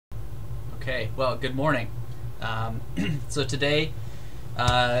Okay, well, good morning. So today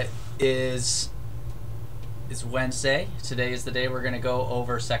is Wednesday. Today is the day we're going to go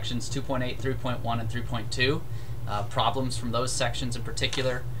over sections 2.8, 3.1, and 3.2. Problems from those sections in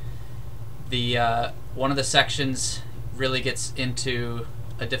particular. One of the sections really gets into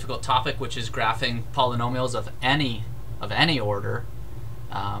a difficult topic, which is graphing polynomials of any order,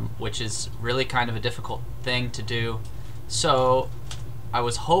 which is really kind of a difficult thing to do. So I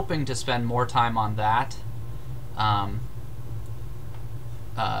was hoping to spend more time on that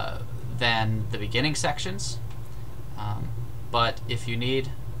than the beginning sections. But if you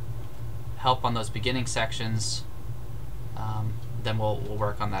need help on those beginning sections, then we'll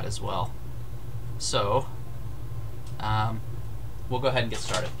work on that as well. So we'll go ahead and get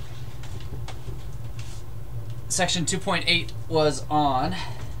started. Section 2.8 was on,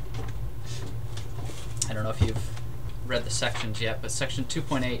 I don't know if you've read the sections yet, but section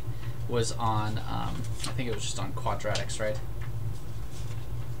 2.8 was on, I think it was just on quadratics, right? It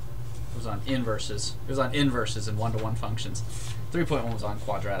was on inverses. It was on inverses and one-to-one functions. 3.1 was on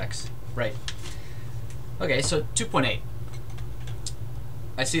quadratics, right? Okay, so 2.8.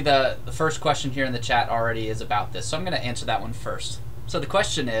 I see the first question here in the chat already is about this, so I'm going to answer that one first. So the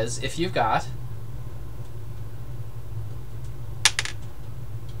question is, if you've got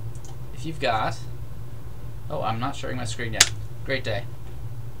oh, I'm not sharing my screen yet. Great day.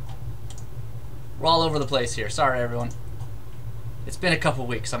 We're all over the place here. Sorry, everyone. It's been a couple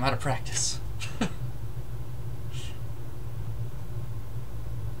weeks. I'm out of practice.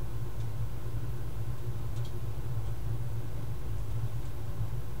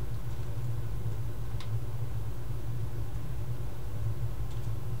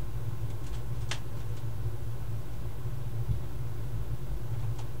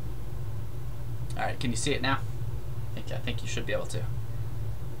 All right, can you see it now? I think you should be able to.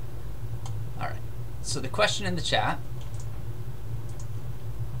 All right, so the question in the chat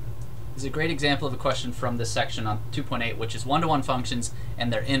is a great example of a question from this section on 2.8, which is one-to-one functions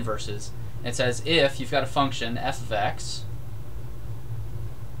and their inverses. And it says if you've got a function f of x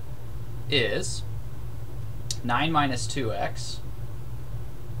is 9 minus 2x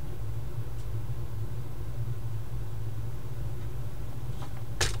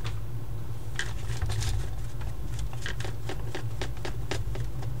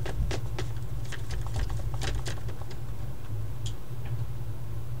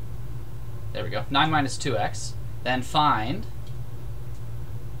there we go, 9 minus 2x, then find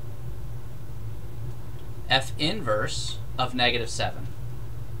f inverse of negative 7.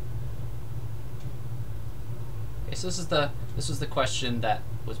 Okay, so this was the question that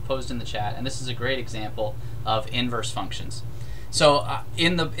was posed in the chat, and this is a great example of inverse functions. So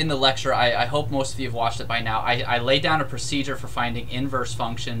in the lecture, I hope most of you have watched it by now. I laid down a procedure for finding inverse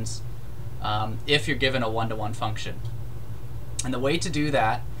functions if you're given a one-to-one function. And the way to do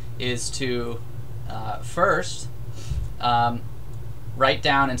that is to first write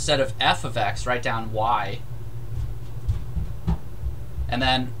down, instead of f of x, write down y. And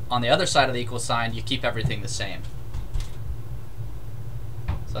then on the other side of the equal sign, you keep everything the same.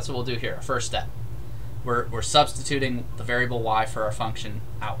 So that's what we'll do here, our first step. We're substituting the variable y for our function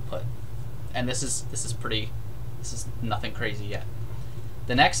output. And this is nothing crazy yet.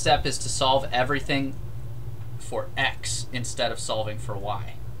 The next step is to solve everything for x instead of solving for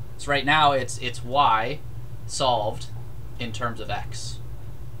y. So right now it's y solved in terms of x.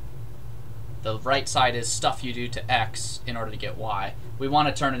 The right side is stuff you do to x in order to get y. We want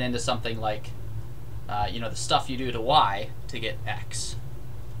to turn it into something like the stuff you do to y to get x.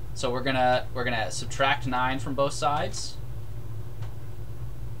 So we're gonna subtract 9 from both sides,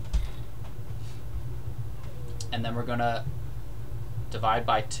 and then we're gonna divide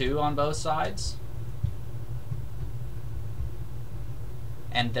by 2 on both sides.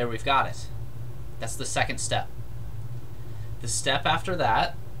 And there we've got it. That's the second step. The step after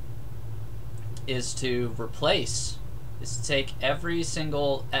that is to take every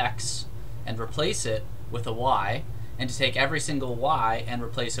single x and replace it with a y, and to take every single y and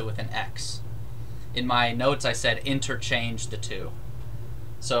replace it with an x. In my notes I said interchange the two.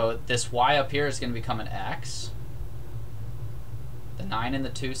 So this y up here is going to become an x. The 9 and the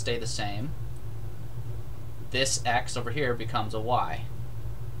 2 stay the same. This x over here becomes a y.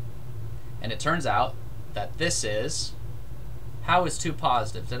 And it turns out that this is, how is 2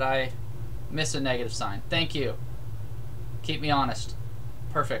 positive? Did I miss a negative sign? Thank you. Keep me honest.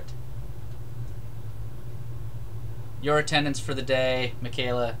 Perfect. Your attendance for the day,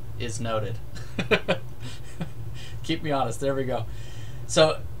 Michaela, is noted. Keep me honest. There we go.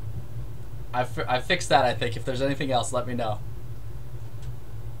 So I fixed that, I think. If there's anything else, let me know.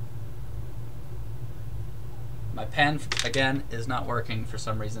 My pen, again, is not working for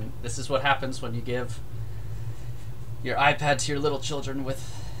some reason. This is what happens when you give your iPad to your little children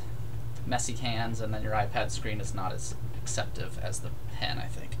with messy hands, and then your iPad screen is not as acceptive as the pen, I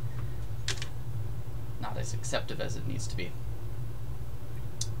think. Not as acceptive as it needs to be.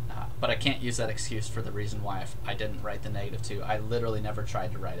 But I can't use that excuse for the reason why I didn't write the -2. I literally never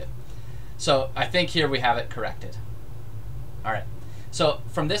tried to write it. So I think here we have it corrected. All right. So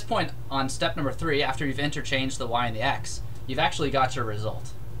from this point on step number 3, after you've interchanged the y and the x, you've actually got your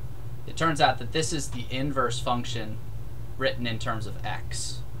result. It turns out that this is the inverse function written in terms of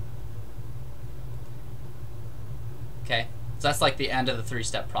x. Okay, so that's like the end of the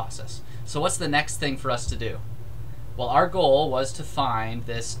 3-step process. So what's the next thing for us to do? Well, our goal was to find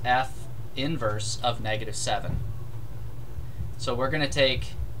this f inverse of -7. So we're going to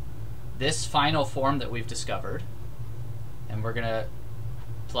take this final form that we've discovered, and we're going to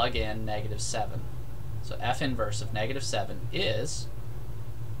plug in -7. So f inverse of -7 is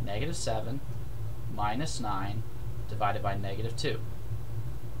 -7 minus 9 divided by -2.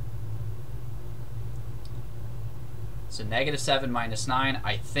 So -7 minus 9,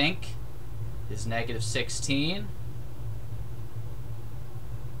 I think, is -16.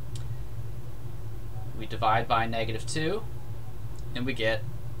 We divide by -2, and we get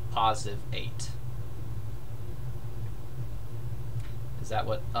 +8. Is that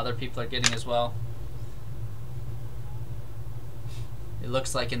what other people are getting as well? It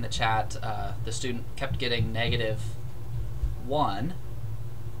looks like in the chat the student kept getting -1,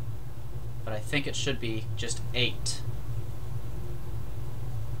 but I think it should be just 8.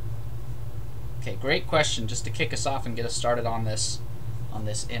 Okay, great question, just to kick us off and get us started on this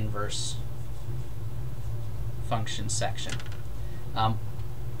inverse function section.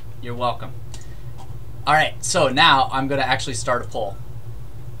 You're welcome. All right, so now I'm going to actually start a poll.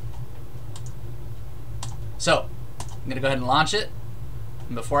 So I'm going to go ahead and launch it.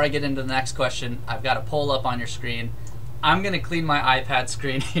 And before I get into the next question, I've got a poll up on your screen. I'm going to clean my iPad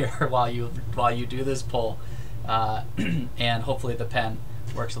screen here while you do this poll, and hopefully the pen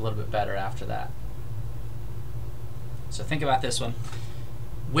works a little bit better after that. So think about this one.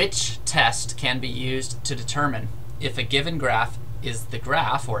 Which test can be used to determine if a given graph is the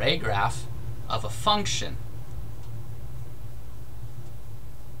graph or a graph of a function?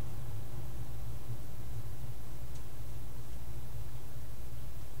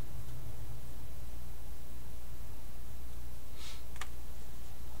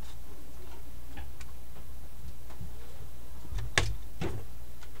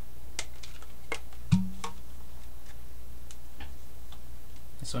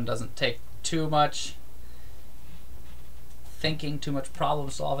 This one doesn't take too much thinking, too much problem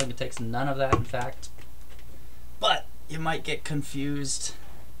solving. It takes none of that, in fact. But you might get confused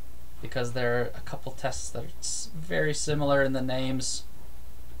because there are a couple tests that are very similar in the names.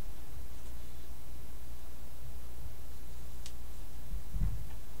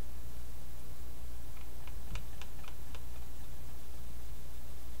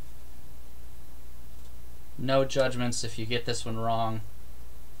 No judgments if you get this one wrong.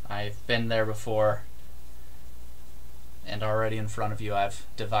 I've been there before, and already in front of you I've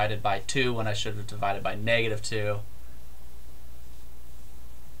divided by 2 when I should have divided by -2.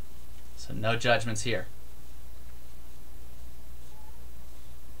 So no judgments here.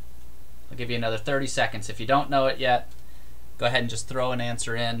 I'll give you another 30 seconds. If you don't know it yet, go ahead and just throw an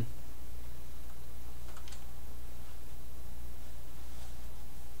answer in.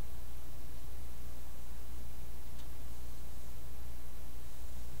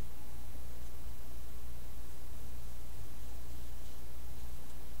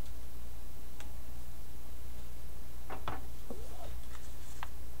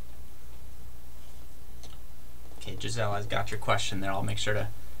 Giselle has got your question there. I'll make sure to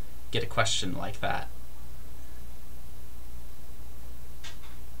get a question like that.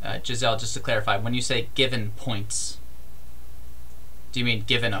 Giselle, just to clarify, when you say given points, do you mean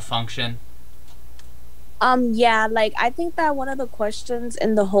given a function? Yeah, like I think that one of the questions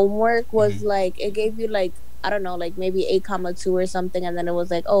in the homework was like, it gave you like, I don't know, like maybe 8,2 or something, and then it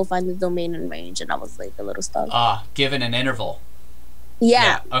was like, oh, find the domain and range, and I was like a little stuck. Given an interval.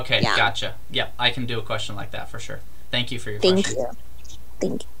 Yeah. Okay, yeah. Gotcha. Yep, I can do a question like that for sure. Thank you for your question.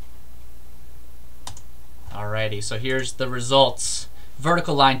 Thank you. Alrighty, so here's the results.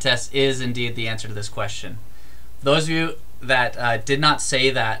 Vertical line test is indeed the answer to this question. Those of you that did not say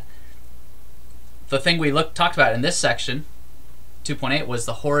that, the thing we talked about in this section, 2.8, was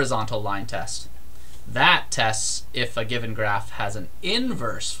the horizontal line test. That tests if a given graph has an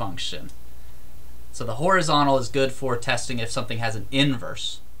inverse function. So the horizontal is good for testing if something has an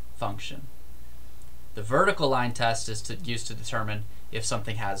inverse function. The vertical line test is used to determine if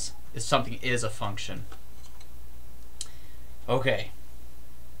something is a function. Okay.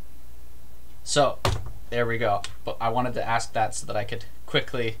 So, there we go. But I wanted to ask that so that I could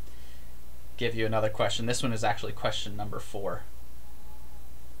quickly give you another question. This one is actually question number 4.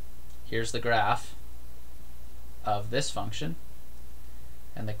 Here's the graph of this function.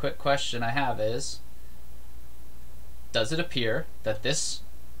 And the quick question I have is, does it appear that this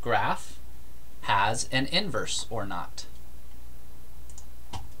graph has an inverse or not?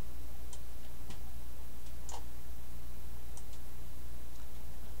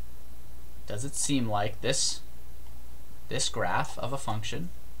 Does it seem like this graph of a function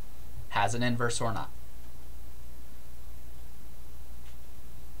has an inverse or not?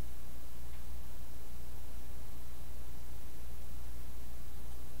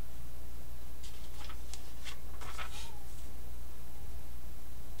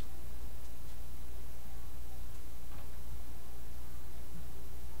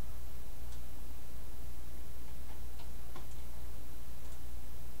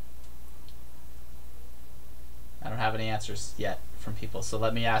 I don't have any answers yet from people, so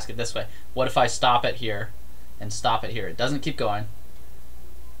let me ask it this way. What if I stop it here and stop it here? It doesn't keep going.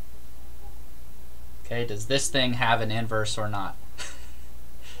 Okay, does this thing have an inverse or not?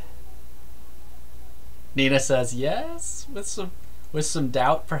 Nina says yes, with some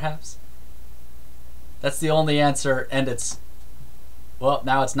doubt perhaps. That's the only answer, and it's, well,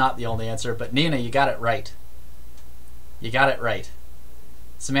 now it's not the only answer, but Nina, you got it right. You got it right.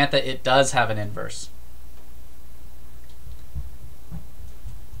 Samantha, it does have an inverse.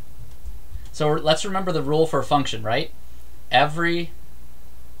 So let's remember the rule for a function, right?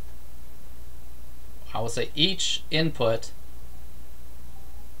 Each input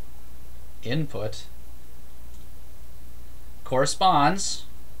corresponds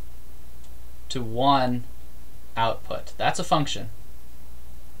to one output. That's a function.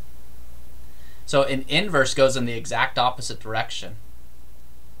 So an inverse goes in the exact opposite direction.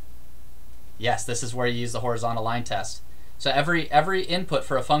 Yes, this is where you use the horizontal line test. So every input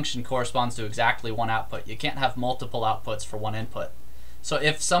for a function corresponds to exactly one output. You can't have multiple outputs for one input. So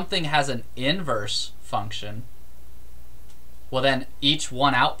if something has an inverse function, well then each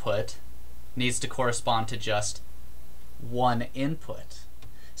one output needs to correspond to just one input.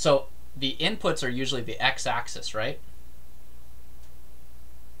 So the inputs are usually the x-axis, right?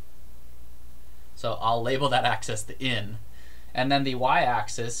 So I'll label that axis the in. And then the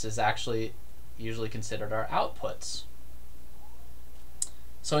y-axis is actually usually considered our outputs.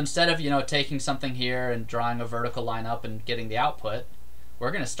 So instead of, taking something here and drawing a vertical line up and getting the output, we're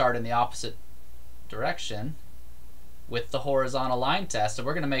going to start in the opposite direction with the horizontal line test. And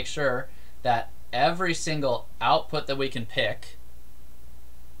we're going to make sure that every single output that we can pick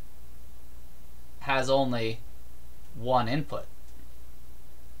has only one input.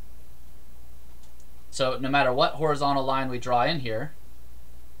 So no matter what horizontal line we draw in here,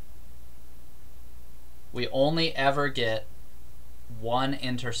 we only ever get one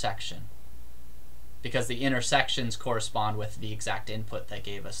intersection, because the intersections correspond with the exact input that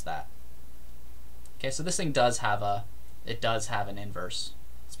gave us that. Okay, so this thing does have an inverse.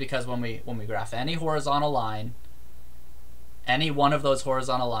 It's because when we graph any horizontal line, any one of those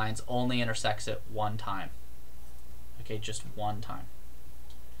horizontal lines only intersects it one time. Okay, just one time.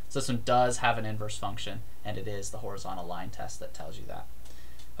 So this one does have an inverse function, and it is the horizontal line test that tells you that.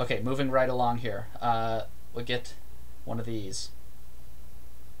 Okay, moving right along here. We'll get one of these.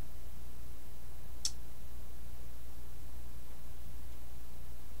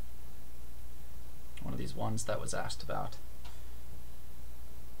 One of these ones that was asked about.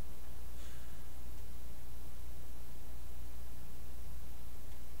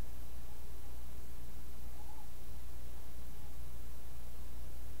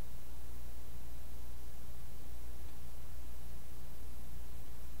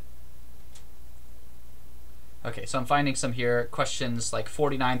 Okay, so I'm finding some here, questions like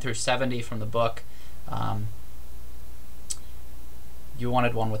 49 through 70 from the book. You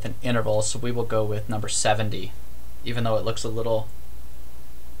wanted one with an interval, so we will go with number 70, even though it looks a little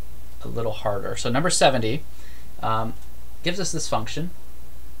harder. So number 70 gives us this function.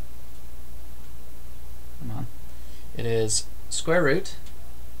 Come on. It is square root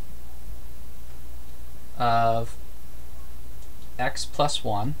of x plus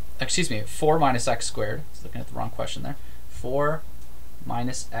 1. Excuse me, 4 minus x squared. I was looking at the wrong question there. 4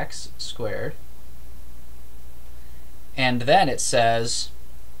 minus x squared. And then it says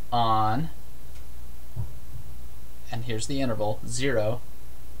on, and here's the interval, 0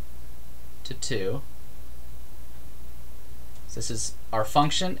 to 2. So this is our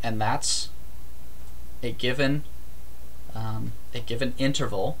function, and that's a given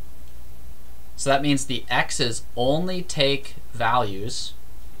interval. So that means the x's only take values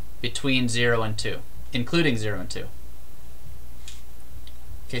between 0 and 2, including 0 and 2.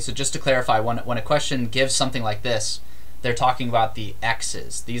 Okay, so just to clarify, when a question gives something like this, they're talking about the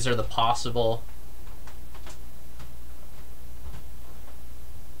x's. These are the possible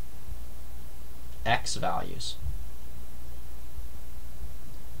x values.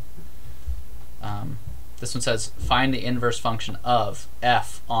 This one says find the inverse function of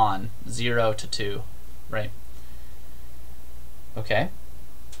f on 0 to 2, right? Okay.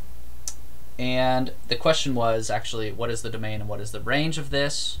 And the question was actually, what is the domain and what is the range of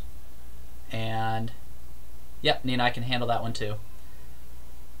this? And yep, Nina, I can handle that one too.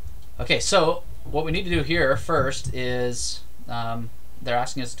 Okay, so what we need to do here first is they're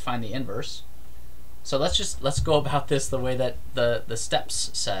asking us to find the inverse. So let's go about this the way that the steps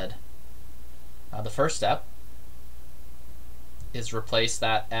said. The first step is replace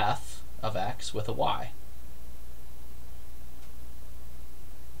that f of x with a y.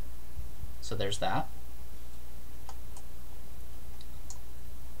 So there's that.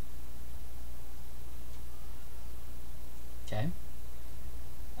 Okay.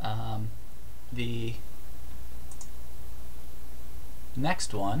 The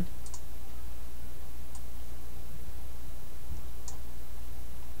next one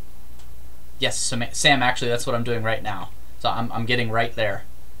yes, Sam, actually that's what I'm doing right now. So I'm getting right there.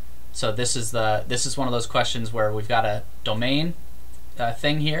 So this is one of those questions where we've got a domain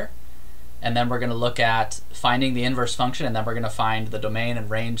thing here, and then we're going to look at finding the inverse function, and then we're going to find the domain and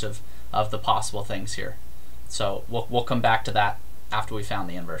range of the possible things here. So we'll come back to that after we found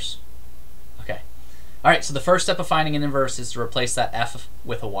the inverse. Okay. All right, so the first step of finding an inverse is to replace that f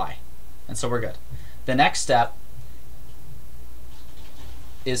with a y. And so we're good. The next step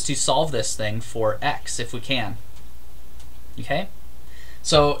is to solve this thing for x if we can. Okay?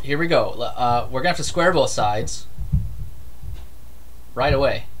 So here we go. We're going to have to square both sides right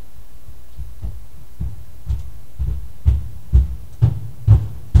away.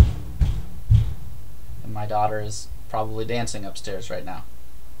 And my daughter is probably dancing upstairs right now.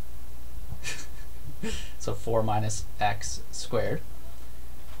 So 4 minus x squared.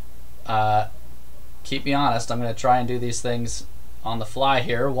 Keep me honest, I'm going to try and do these things on the fly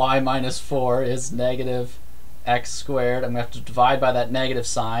here. Y minus 4 is negative x squared. I'm going to have to divide by that negative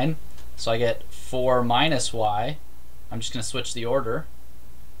sign. So I get 4 minus y. I'm just going to switch the order.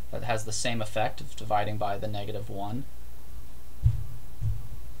 That has the same effect of dividing by the negative 1.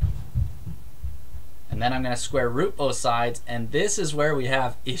 And then I'm going to square root both sides, and this is where we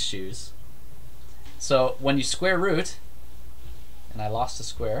have issues. So when you square root, and I lost a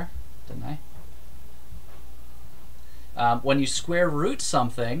square, didn't I? When you square root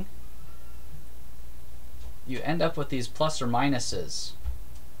something, you end up with these plus or minuses.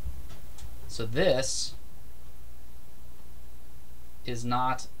 So this is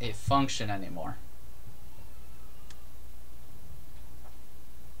not a function anymore.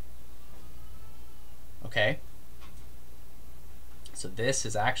 Okay? So this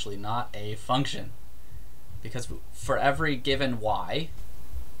is actually not a function, because for every given y,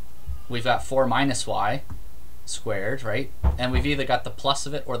 we've got 4 minus y squared, right? And we've either got the plus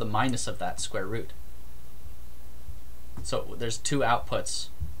of it or the minus of that square root. So there's two outputs.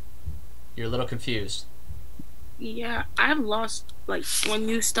 You're a little confused. Yeah, I've lost, like, when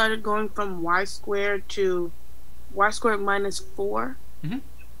you started going from y squared to y squared minus 4,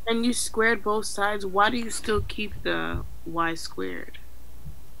 and you squared both sides, why do you still keep the y squared?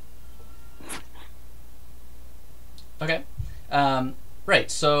 Okay.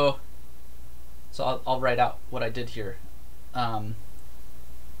 Right, so I'll write out what I did here.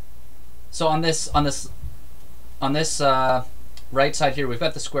 So on this right side here, we've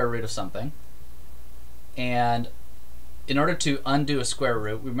got the square root of something, and in order to undo a square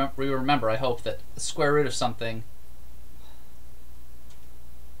root, we remember, I hope, that the square root of something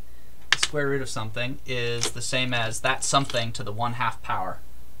is the same as that something to the 1/2 power.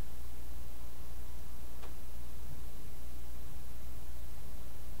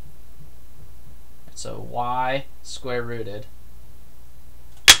 So y square rooted,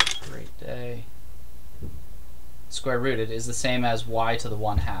 great day, square rooted is the same as y to the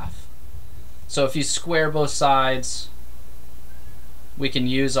 1/2. So if you square both sides, we can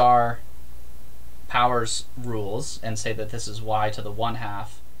use our powers rules and say that this is y to the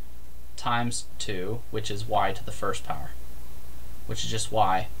 1/2 times 2, which is y to the 1st power, which is just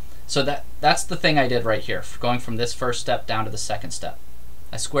y. So that's the thing I did right here, going from this first step down to the second step.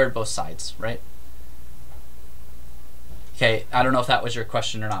 I squared both sides, right? Okay, I don't know if that was your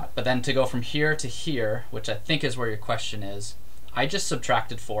question or not. But then to go from here to here, which I think is where your question is, I just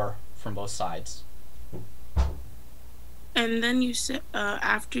subtracted 4 from both sides. And then you said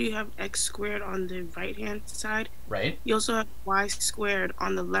after you have x squared on the right-hand side, right? You also have y squared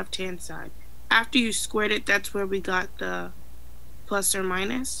on the left-hand side. After you squared it, that's where we got the plus or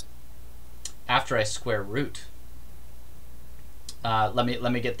minus. After I square root. Let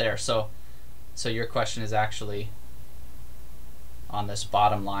me get there. So your question is actually on this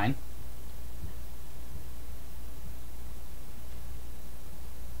bottom line.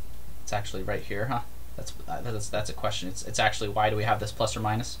 It's actually right here, huh? That's a question. It's actually, why do we have this plus or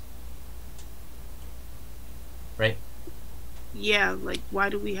minus? Right? Yeah, like why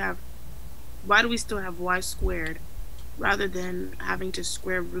do we still have y squared rather than having to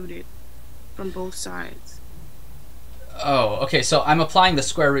square root it from both sides? Oh, okay, so I'm applying the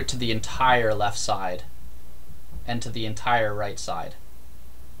square root to the entire left side and to the entire right side.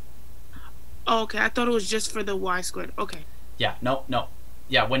 Oh, okay, I thought it was just for the y squared. Okay. Yeah, no.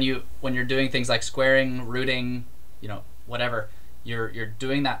 Yeah, when you're doing things like squaring, rooting, whatever, you're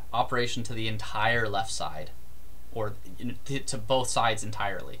doing that operation to the entire left side, or to both sides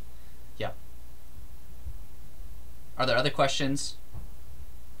entirely. Yep. Are there other questions?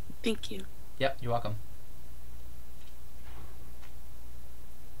 Thank you. Yep, you're welcome.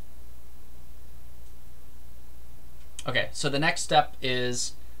 Okay, so the next step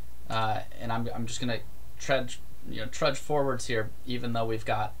is, and I'm just gonna trudge forwards here, even though we've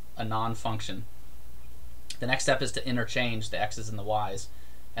got a non-function. The next step is to interchange the x's and the y's,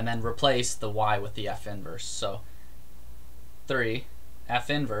 and then replace the y with the f inverse. So 3 f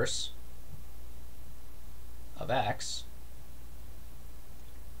inverse of x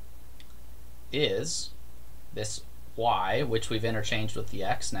is this y, which we've interchanged with the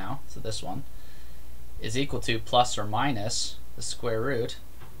x now, so this one, is equal to plus or minus the square root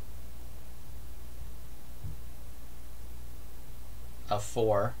of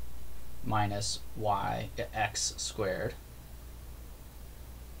 4 minus x squared.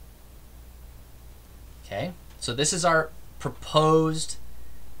 Okay, so this is our proposed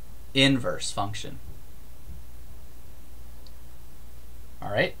inverse function.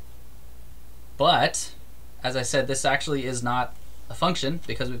 All right, but as I said, this actually is not a function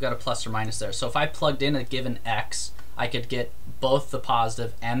because we've got a plus or minus there. So if I plugged in a given x, I could get both the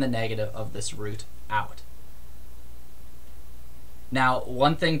positive and the negative of this root out. Now,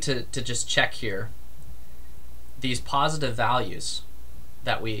 one thing to just check here, these positive values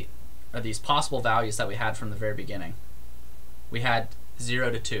that these possible values that we had from the very beginning, we had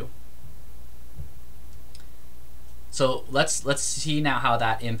 0 to 2. So let's see now how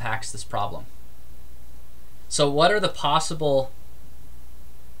that impacts this problem. So what are the possible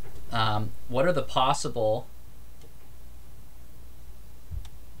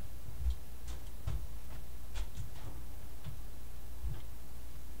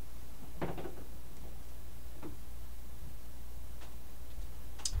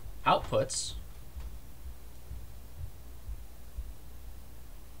outputs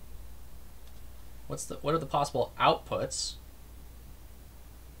what are the possible outputs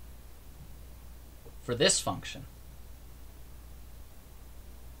for this function?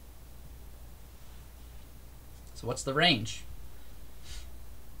 So what's the range?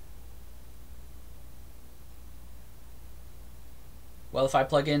 Well, if I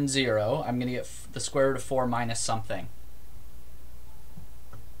plug in 0, I'm going to get the square root of 4 minus something.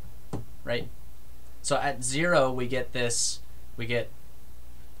 Right? So at 0, we get this, we get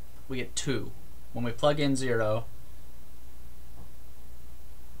 2. When we plug in 0,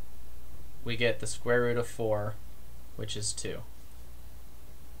 we get the square root of 4, which is 2.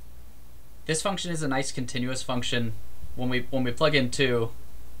 This function is a nice continuous function. When we plug in 2,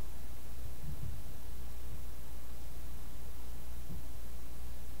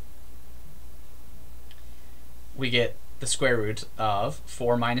 we get the square root of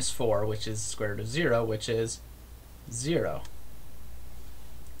 4 minus 4, which is square root of 0, which is 0.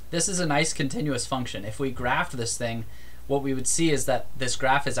 This is a nice continuous function. If we graph this thing, what we would see is that this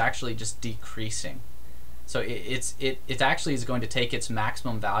graph is actually just decreasing. So it actually is going to take its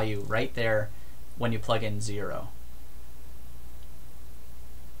maximum value right there when you plug in 0.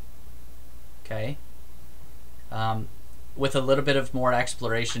 Okay. With a little bit of more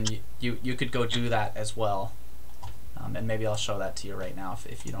exploration, you could go do that as well. And maybe I'll show that to you right now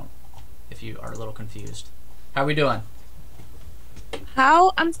if you are a little confused. How are we doing?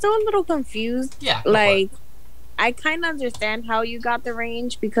 I'm still a little confused. Yeah. Like, I kind of understand how you got the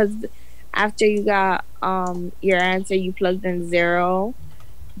range, because after you got your answer, you plugged in 0,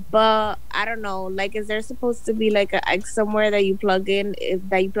 But I don't know. Like, is there supposed to be like a x somewhere that you plug in, if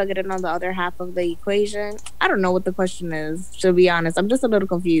that you plug it in on the other half of the equation? I don't know what the question is. To be honest, I'm just a little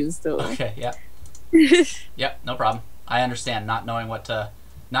confused too. Okay, yeah. Yep, no problem. I understand not knowing what to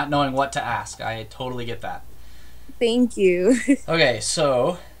ask. I totally get that. Thank you. Okay,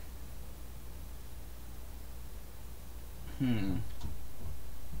 so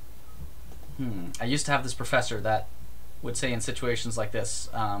I used to have this professor that would say in situations like this,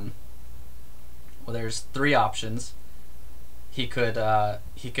 well, there's three options. He could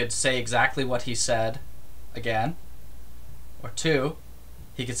say exactly what he said again, or two,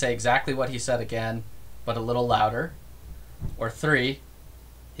 he could say exactly what he said again, but a little louder, or three,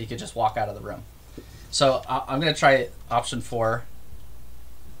 he could just walk out of the room. So I'm going to try option 4.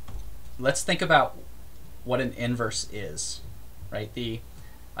 Let's think about what an inverse is, right?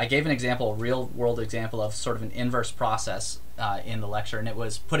 I gave an example, a real world example of sort of an inverse process in the lecture, and it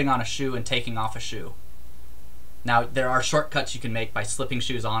was putting on a shoe and taking off a shoe. Now, there are shortcuts you can make by slipping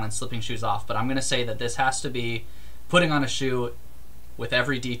shoes on and slipping shoes off, but I'm going to say that this has to be putting on a shoe with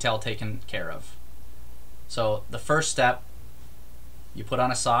every detail taken care of. So the first step, you put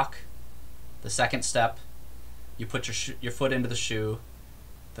on a sock. The second step, you put your foot into the shoe.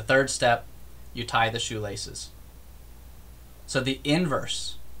 The third step, you tie the shoelaces. So the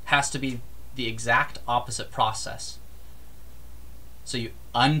inverse has to be the exact opposite process. So you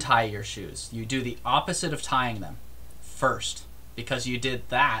untie your shoes. You do the opposite of tying them first, because you did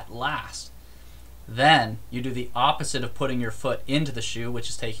that last. Then you do the opposite of putting your foot into the shoe, which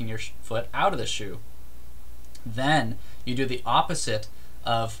is taking your foot out of the shoe. Then you do the opposite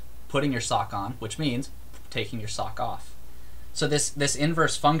of putting your sock on, which means taking your sock off. So this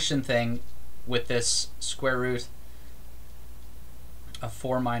inverse function thing with this square root of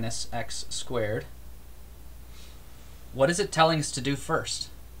 4 minus x squared, what is it telling us to do first?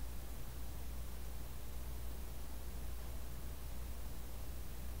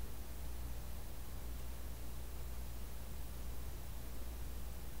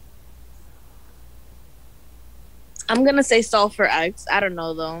 I'm gonna say solve for x. I don't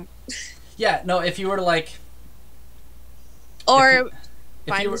know though. Yeah, no, if you were to like... Or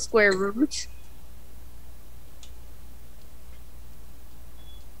find the square root.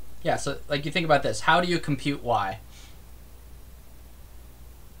 Yeah, so like you think about this. How do you compute y?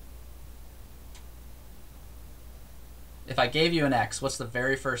 If I gave you an x, what's the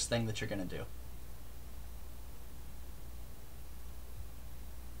very first thing that you're going to do?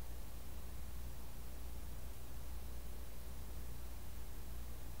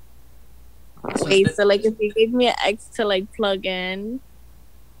 Wait, so like if you gave me an x to like plug in,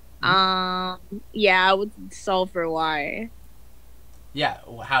 yeah, I would solve for y. Yeah,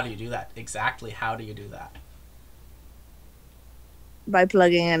 how do you do that? Exactly, how do you do that? By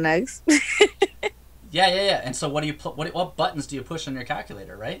plugging in x. Yeah. And so what do you what buttons do you push on your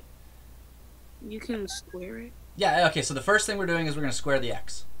calculator, right? You can square it. Yeah, okay, so the first thing we're doing is we're going to square the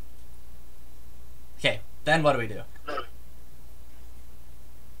x. Okay, then what do we do?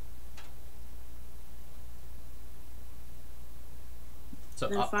 So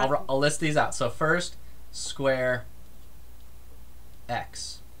I'll list these out. So first, square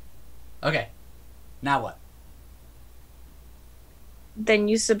x. Okay, now what? Then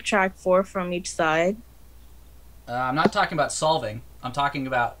you subtract 4 from each side. I'm not talking about solving. I'm talking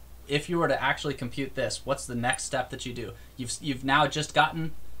about if you were to actually compute this, what's the next step that you do? You've now just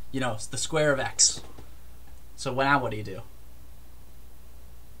gotten, the square of x. So now what do you do?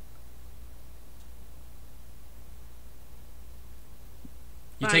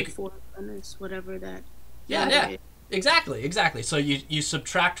 You take 4 minus whatever that. Yeah, exactly. So you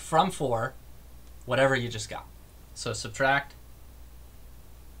subtract from 4 whatever you just got. So subtract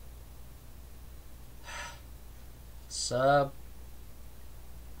sub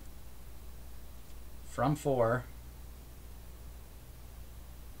from 4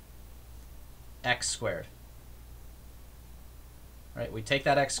 x squared. Right? We take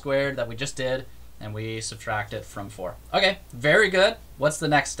that x squared that we just did and we subtract it from 4. Okay, very good. What's the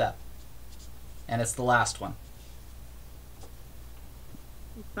next step? And it's the last one.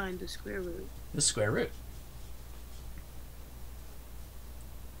 Find the square root. The square root.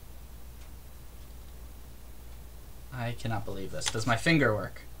 I cannot believe this. Does my finger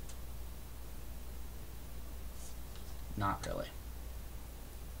work? Not really.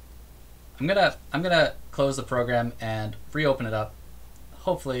 I'm gonna close the program and reopen it up.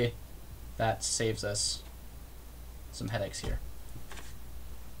 Hopefully that saves us some headaches here.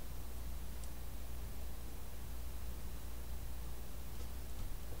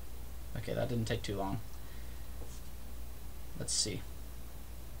 Okay, that didn't take too long. Let's see.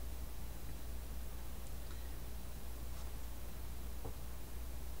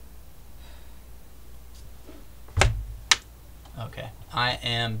 Okay, I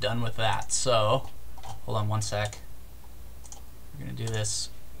am done with that. So, hold on one sec. We're gonna do this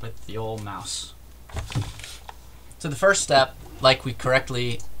with the old mouse. So the first step, like we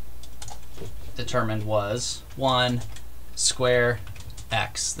correctly determined, was 1 square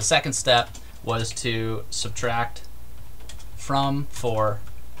x. The second step was to subtract from 4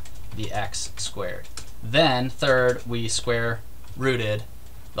 the x squared. Then third, we square rooted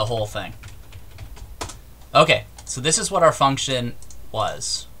the whole thing. Okay, so this is what our function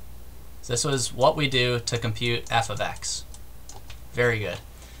was. So this was what we do to compute f of x. Very good.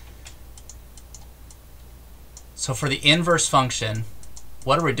 So for the inverse function,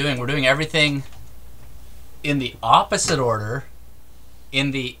 what are we doing? We're doing everything in the opposite order,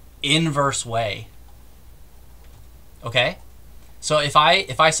 in the inverse way. Okay? So if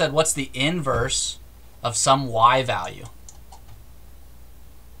I said, what's the inverse of some y value?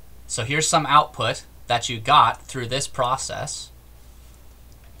 So here's some output that you got through this process.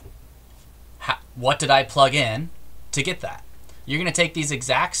 What did I plug in to get that? You're going to take these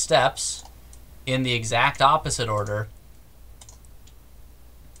exact steps in the exact opposite order.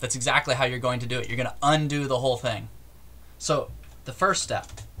 That's exactly how you're going to do it. You're going to undo the whole thing. So the first step,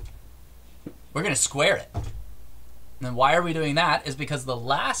 we're going to square it. And then why are we doing that? Is because the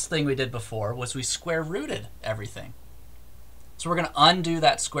last thing we did before was we square rooted everything. So we're going to undo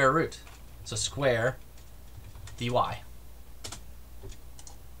that square root. So square dy.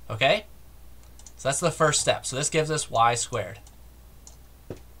 Okay? So that's the first step. So this gives us y squared.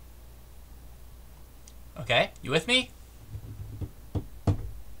 Okay, you with me?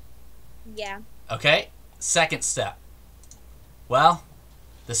 Yeah. Okay, second step. Well,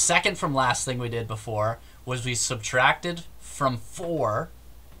 the second from last thing we did before was we subtracted from 4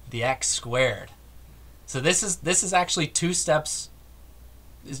 the x squared. So this is actually 2 steps,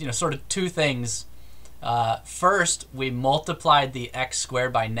 sort of 2 things. First, we multiplied the x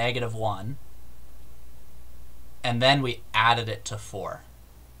squared by -1, and then we added it to 4.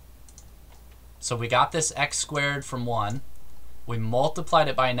 So we got this x squared from 1, we multiplied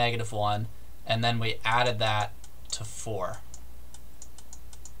it by -1, and then we added that to 4.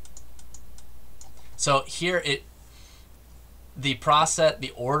 So here the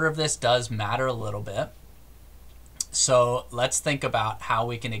order of this does matter a little bit. So let's think about how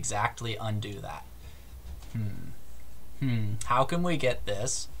we can exactly undo that. How can we get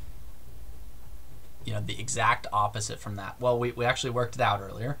this, the exact opposite from that? Well, we actually worked it out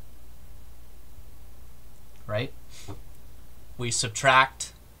earlier, right? We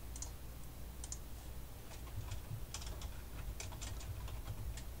subtract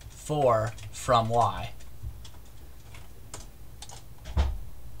from y.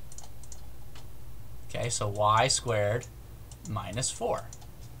 Okay, so y squared minus 4.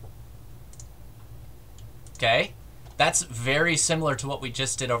 Okay, that's very similar to what we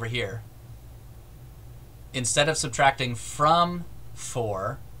just did over here. Instead of subtracting from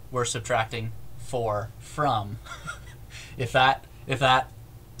 4, we're subtracting 4 from. if that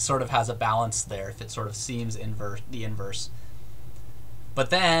sort of has a balance there, if it sort of seems the inverse. But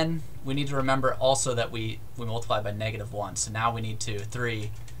then we need to remember also that we multiply by -1. So now we need to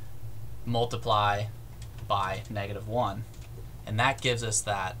 3 multiply by -1. And that gives us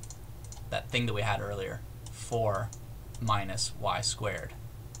that thing that we had earlier, 4 minus y squared.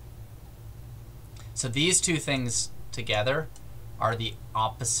 So these 2 things together are the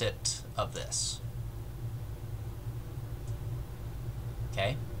opposite of this.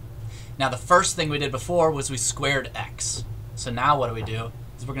 Okay? Now the first thing we did before was we squared x. So now what do?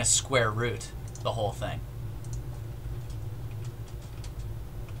 Is we're going to square root the whole thing.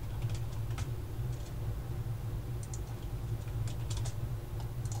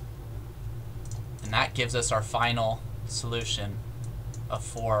 And that gives us our final solution of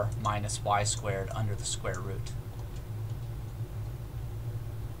 4 minus y squared under the square root.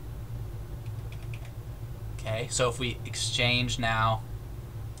 Okay, so if we exchange now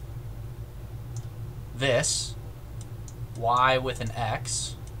this y with an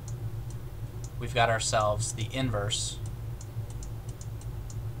x, we've got ourselves the inverse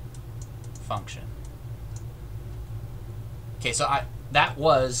function. Okay, so that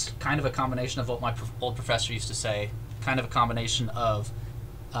was kind of a combination of what my old professor used to say, kind of a combination of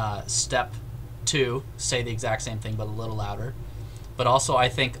step 2, say the exact same thing but a little louder, but also I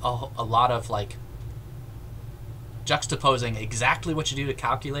think a lot of like juxtaposing exactly what you do to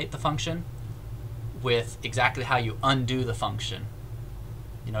calculate the function with exactly how you undo the function,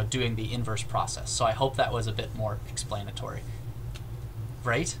 doing the inverse process. So I hope that was a bit more explanatory.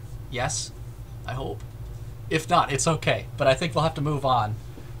 Right? Yes? I hope. If not, it's okay. But I think we'll have to move on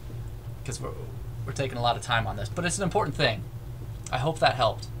because we're taking a lot of time on this. But it's an important thing. I hope that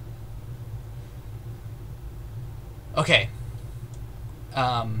helped. Okay.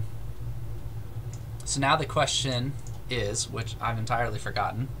 So now the question is, which I've entirely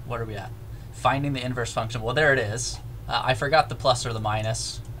forgotten. What are we at? Finding the inverse function. Well, there it is. I forgot the plus or the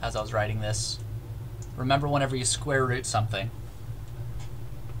minus as I was writing this. Remember, whenever you square root something,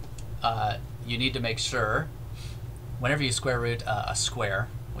 you need to make sure, whenever you square root a square,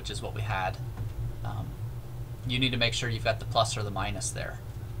 which is what we had, you need to make sure you've got the plus or the minus there.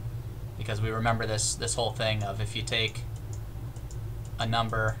 Because we remember this whole thing of if you take a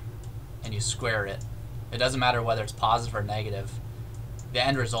number and you square it, it doesn't matter whether it's positive or negative, the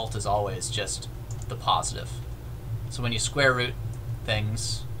end result is always just the positive. So when you square root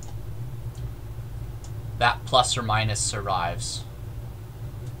things, that plus or minus survives.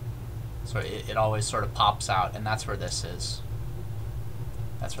 So it always sort of pops out, and that's where this is.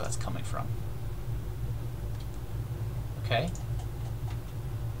 That's where that's coming from. Okay?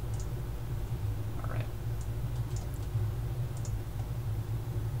 All right.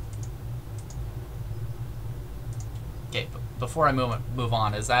 Okay, but before I move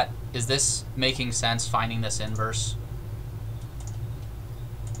on, is this making sense, finding this inverse?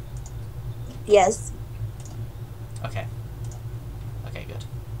 Yes. Okay. Okay, good.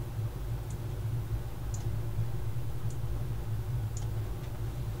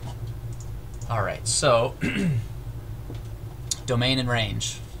 All right, so domain and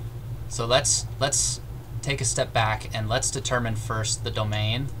range. So let's take a step back and let's determine first the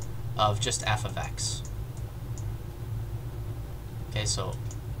domain of just f of x. Okay, so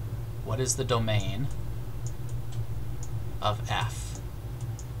what is the domain of f?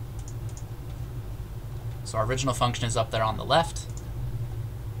 So our original function is up there on the left.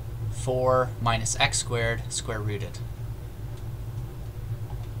 4 minus x squared square rooted.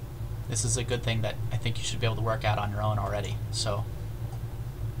 This is a good thing that I think you should be able to work out on your own already. So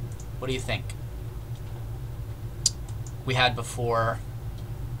what do you think? We had before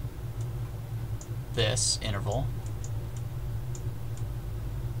this interval,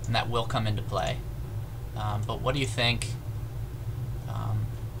 and that will come into play. But what do you think?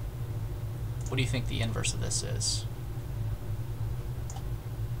 What do you think the inverse of this is? I'm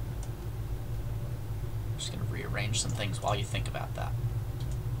just going to rearrange some things while you think about that.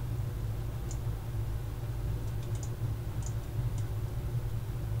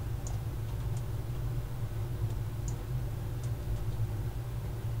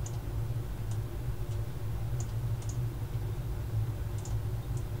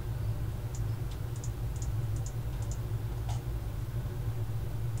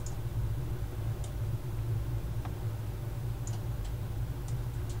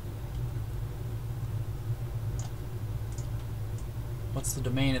 What's the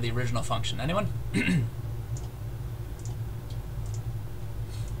domain of the original function? Anyone?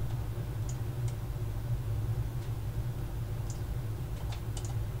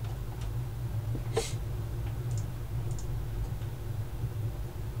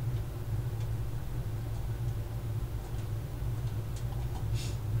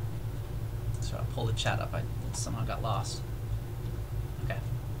 So I'll pull the chat up. I somehow got lost. Okay.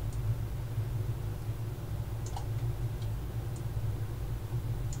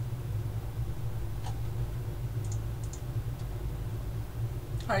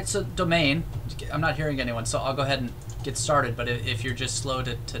 All right, so domain, I'm not hearing anyone, so I'll go ahead and get started, but if you're just slow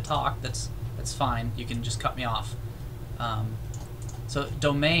to talk, that's fine. You can just cut me off. So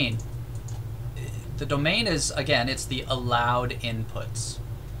domain, the domain is, again, it's the allowed inputs.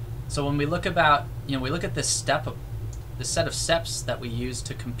 So when we look about, we look at this set of steps that we use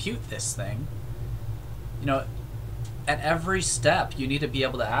to compute this thing, at every step you need to be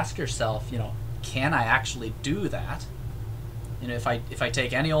able to ask yourself, can I actually do that? If I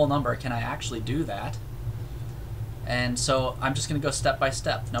take any old number, can I actually do that? And so I'm just going to go step by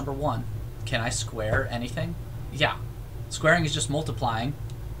step. Number one, can I square anything? Yeah. Squaring is just multiplying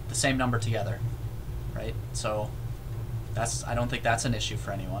the same number together, right? So I don't think that's an issue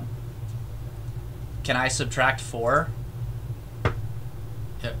for anyone. Can I subtract 4?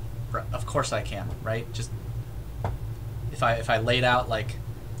 Yeah, of course I can, right? Just if I laid out like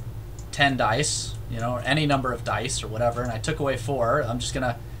 10 dice, or any number of dice or whatever, and I took away 4, I'm just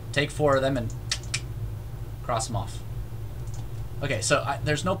gonna take 4 of them and cross them off. Okay, so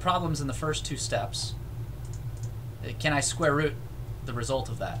there's no problems in the first 2 steps. Can I square root the result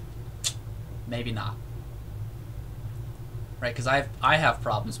of that? Maybe not. Right, because I have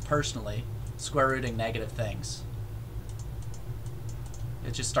problems personally square rooting negative things.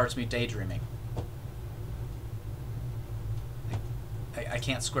 It just starts me daydreaming. I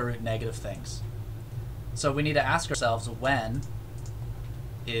can't square root negative things. So we need to ask ourselves, when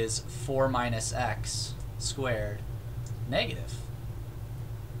is 4 minus x squared negative?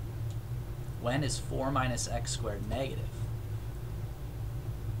 When is 4 minus x squared negative?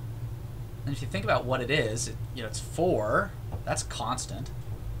 And if you think about what it is, it's 4, that's constant,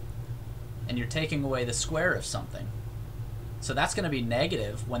 and you're taking away the square of something. So that's going to be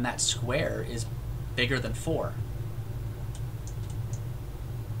negative when that square is bigger than 4.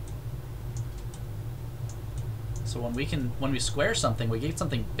 So when we square something, we get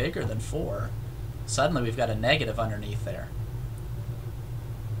something bigger than 4, suddenly we've got a negative underneath there.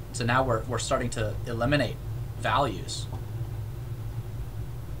 So now we're starting to eliminate values.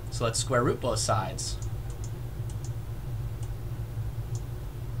 So let's square root both sides.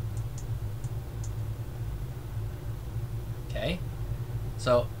 Okay.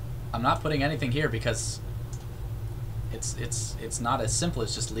 So I'm not putting anything here because it's not as simple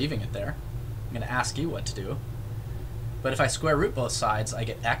as just leaving it there. I'm going to ask you what to do. But if I square root both sides, I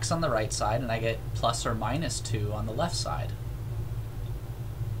get x on the right side and I get plus or minus 2 on the left side.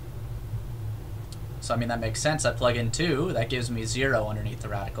 So I mean, that makes sense. I plug in 2, that gives me 0 underneath the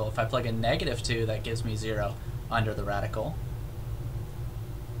radical. If I plug in negative 2, that gives me 0 under the radical.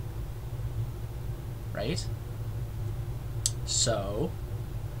 Right? So,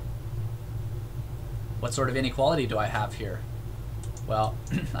 what sort of inequality do I have here? Well,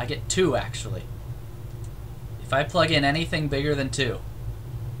 I get 2 actually. If I plug in anything bigger than 2,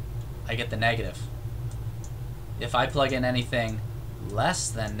 I get the negative. If I plug in anything less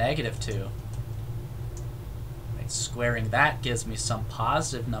than negative 2, squaring that gives me some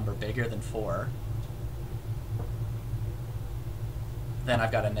positive number bigger than 4. Then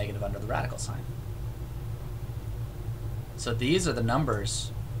I've got a negative under the radical sign. So these are the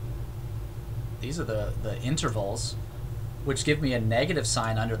numbers, these are the intervals which give me a negative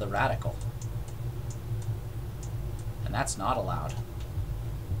sign under the radical. And that's not allowed.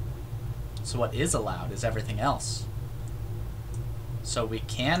 So what is allowed is everything else. So we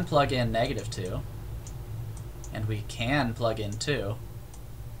can plug in negative 2, and we can plug in 2,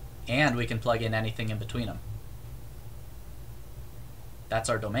 and we can plug in anything in between them. That's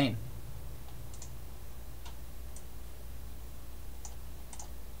our domain.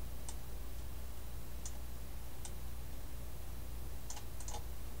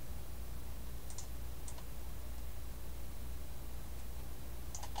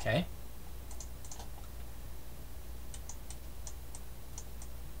 Okay.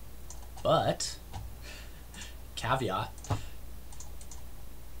 But caveat,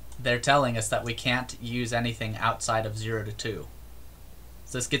 they're telling us that we can't use anything outside of 0 to 2.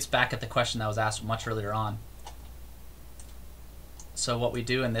 So this gets back at the question that was asked much earlier on. So what we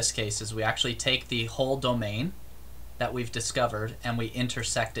do in this case is we actually take the whole domain that we've discovered and we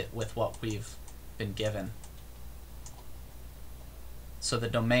intersect it with what we've been given. So the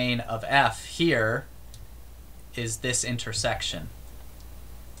domain of f here is this intersection.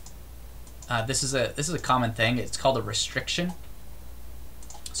 This is a common thing. It's called a restriction.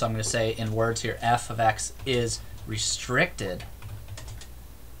 So I'm going to say in words here, f of x is restricted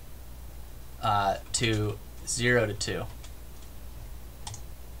to 0 to 2.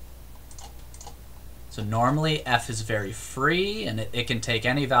 So normally f is very free, and it can take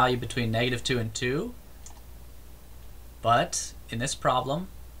any value between -2 and 2. But in this problem,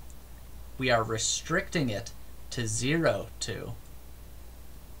 we are restricting it to 0, 2.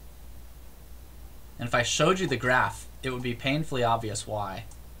 And if I showed you the graph, it would be painfully obvious why.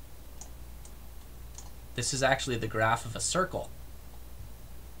 This is actually the graph of a circle,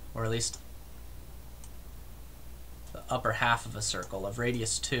 or at least the upper half of a circle of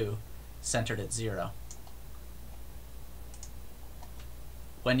radius 2 centered at 0.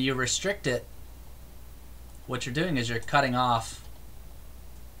 When you restrict it, what you're doing is you're cutting off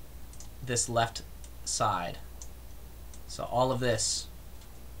this left side. So all of this,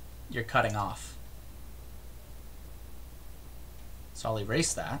 you're cutting off. So I'll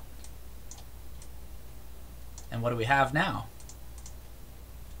erase that. And what do we have now?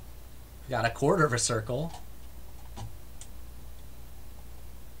 We've got a quarter of a circle.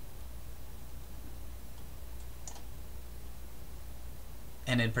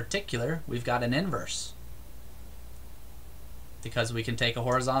 And in particular, we've got an inverse. Because we can take a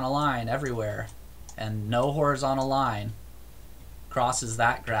horizontal line everywhere, and no horizontal line crosses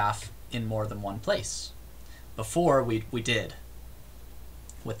that graph in more than one place. Before, we did.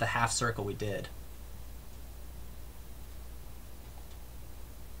 With the half circle, we did.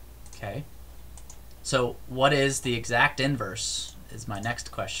 Okay. So what is the exact inverse is my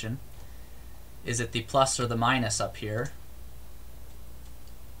next question. Is it the plus or the minus up here?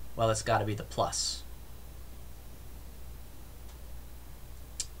 Well, it's got to be the plus.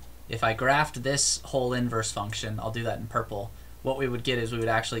 if I graphed this whole inverse function, I'll do that in purple, what we would get is we would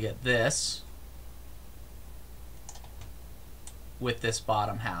actually get this with this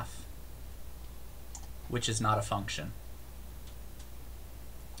bottom half, which is not a function.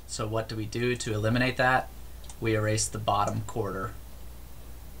 So what do we do to eliminate that? We erase the bottom quarter.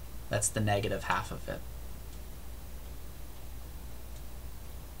 That's the negative half of it.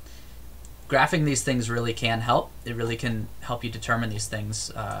 Graphing these things really can help. It really can help you determine these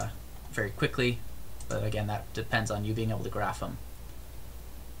things very quickly, but again, that depends on you being able to graph them.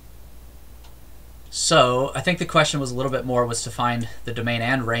 So I think the question was a little bit more was to find the domain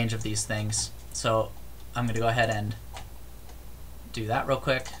and range of these things. So I'm going to go ahead and do that real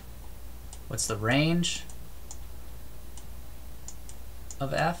quick. What's the range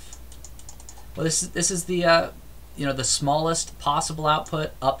of f? Well, this is the you know, the smallest possible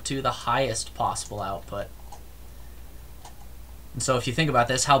output up to the highest possible output. And so if you think about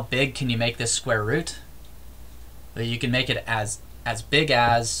this, how big can you make this square root? Well, you can make it as big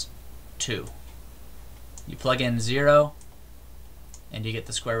as 2. You plug in 0 and you get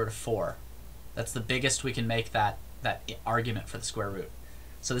the square root of 4. That's the biggest we can make that argument for the square root.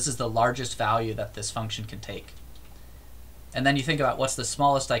 So this is the largest value that this function can take. And then you think about what's the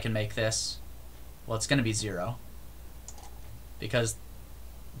smallest I can make this? Well, it's going to be 0, because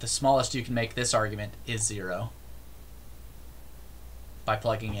the smallest you can make this argument is 0 by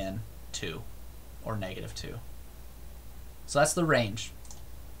plugging in 2 or negative 2. So that's the range.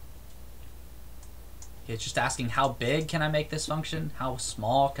 It's just asking how big can I make this function? How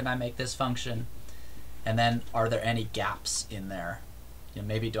small can I make this function? And then are there any gaps in there? You know,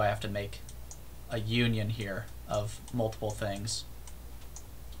 maybe do I have to make a union here of multiple things?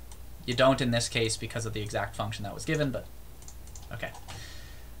 You don't in this case because of the exact function that was given, but okay.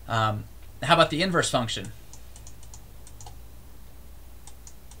 How about the inverse function?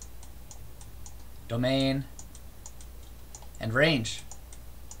 Domain and range.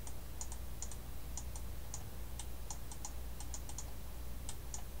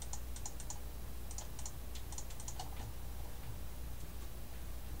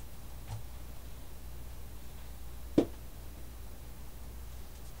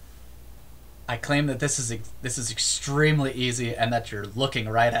 I claim that this is extremely easy and that you're looking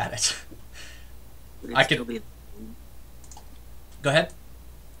right at it. I could go ahead.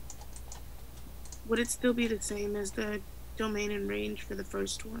 Would it still be the same as the domain and range for the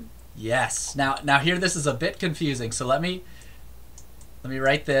first one? Yes. Now here this is a bit confusing. So let me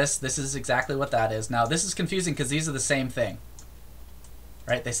write this. This is exactly what that is. Now this is confusing because these are the same thing.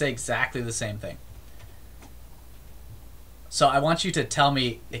 Right? They say exactly the same thing. So I want you to tell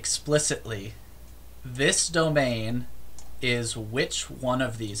me explicitly, this domain is which one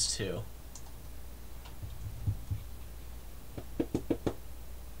of these two?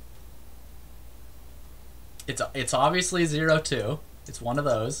 It's obviously 0, 2. It's one of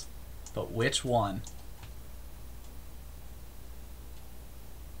those, but which one?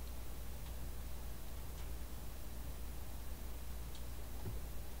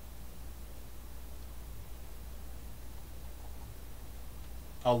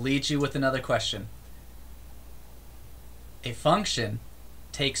 I'll lead you with another question. A function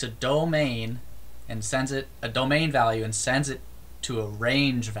takes a domain and sends it a domain value and sends it to a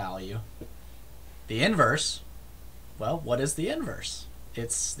range value. The inverse, well, what is the inverse?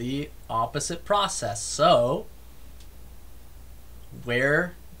 It's the opposite process. So,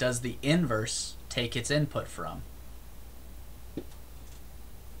 where does the inverse take its input from?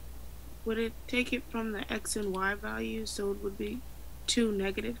 Would it take it from the x and y values, so it would be 2,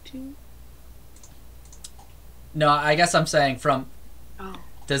 negative 2? No, I guess I'm saying from, oh.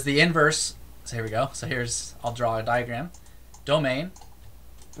 Does the inverse, so here we go. So I'll draw a diagram. Domain,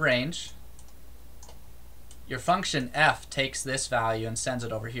 range. Your function f takes this value and sends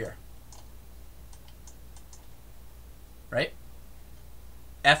it over here. Right?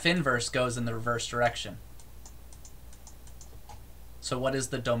 F inverse goes in the reverse direction. So what is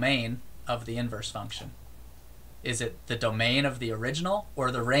the domain of the inverse function? Is it the domain of the original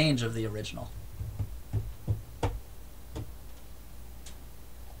or the range of the original?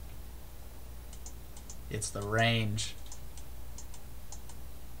 It's the range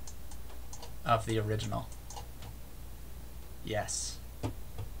of the original. Yes.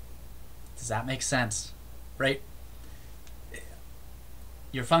 Does that make sense? Right?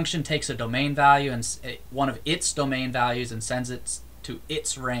 Your function takes a domain value and one of its domain values and sends it to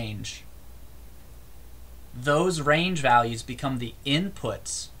its range. Those range values become the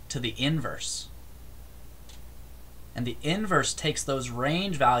inputs to the inverse. And the inverse takes those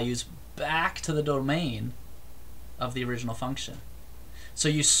range values back to the domain of the original function. So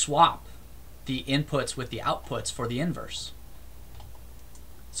you swap the inputs with the outputs for the inverse.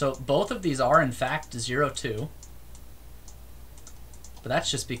 So both of these are in fact 0, 2. But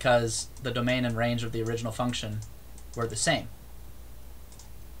that's just because the domain and range of the original function were the same.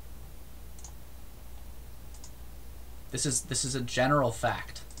 This is a general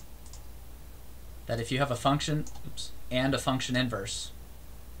fact that if you have a function and a function inverse,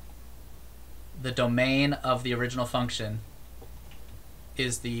 the domain of the original function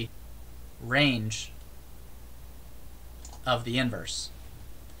is the range of the inverse,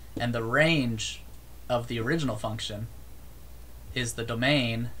 and the range of the original function is the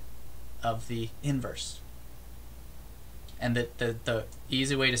domain of the inverse. And the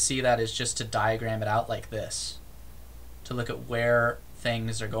easy way to see that is just to diagram it out like this, to look at where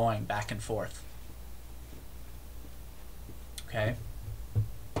things are going back and forth. Okay?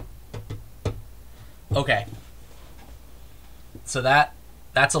 Okay. So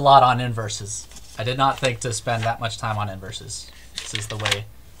that's a lot on inverses. I did not think to spend that much time on inverses. This is the way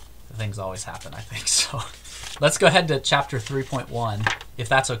things always happen, I think. So let's go ahead to chapter 3.1, if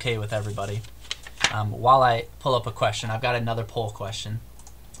that's okay with everybody. While I pull up a question, I've got another poll question.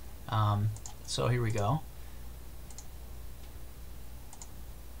 So here we go.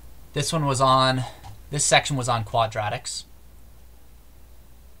 This section was on quadratics.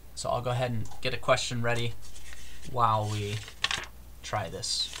 So I'll go ahead and get a question ready while we try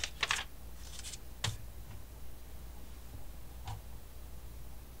this.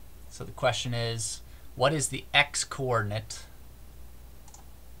 So the question is, what is the x-coordinate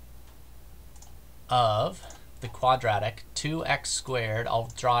of the quadratic 2x squared,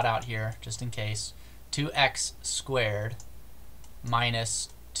 I'll draw it out here just in case, 2x squared minus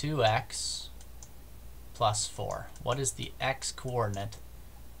 2x plus 4. What is the x-coordinate?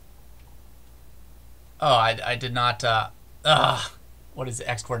 Oh, I did not, what is the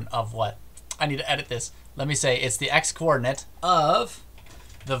x-coordinate of what? I need to edit this. Let me say it's the x-coordinate of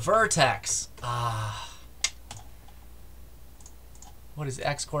the vertex. What is the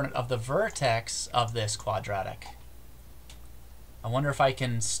x-coordinate of the vertex of this quadratic? I wonder if I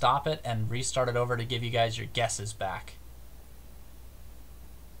can stop it and restart it over to give you guys your guesses back.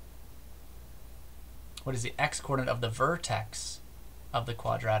 What is the x-coordinate of the vertex of the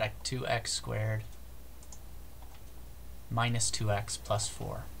quadratic 2x squared minus 2x plus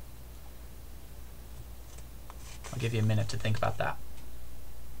 4? I'll give you a minute to think about that.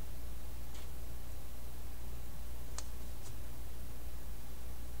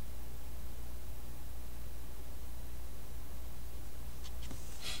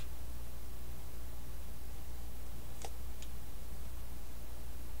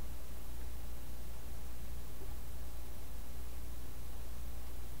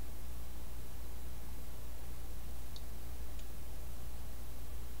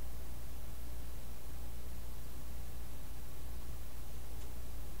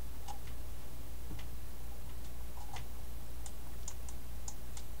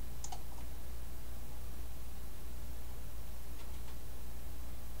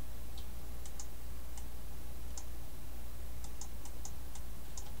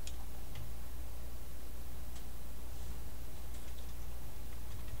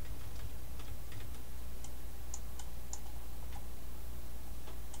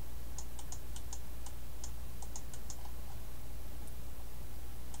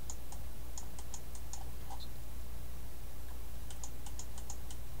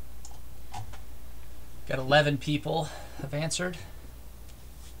 Got 11 people have answered.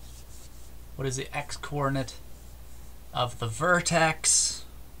 What is the x-coordinate of the vertex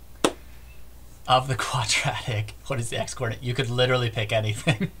of the quadratic? What is the x-coordinate? You could literally pick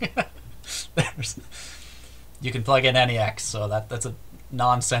anything. You can plug in any x, so that's a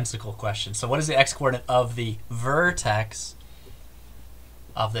nonsensical question. So what is the x-coordinate of the vertex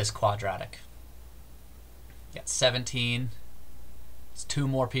of this quadratic? Got 17. It's 2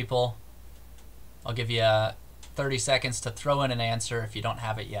 more people. I'll give you 30 seconds to throw in an answer if you don't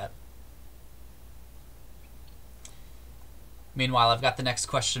have it yet. Meanwhile, I've got the next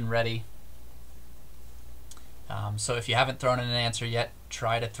question ready. So if you haven't thrown in an answer yet,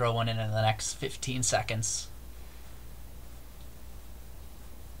 try to throw one in the next 15 seconds.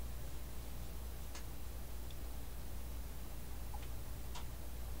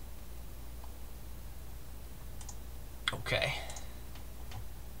 Okay.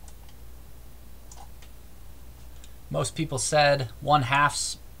 Most people said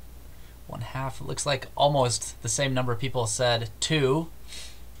 1/2. 1/2. It looks like almost the same number of people said 2.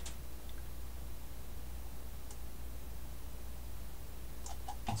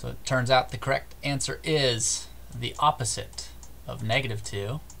 So it turns out the correct answer is the opposite. of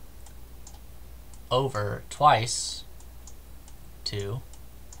 -2 over twice 2.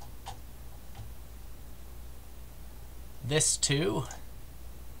 This 2,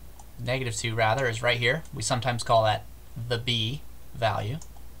 -2 rather, is right here. We sometimes call that the b value.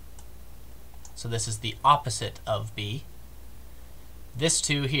 So this is the opposite of b. This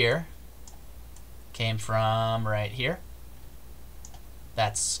 2 here came from right here.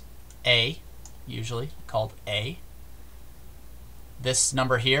 That's a, usually called a. This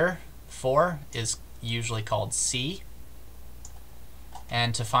number here, 4, is usually called c.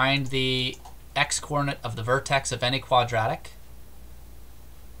 And to find the x-coordinate of the vertex of any quadratic,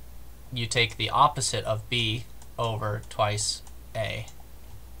 you take the opposite of b over twice a.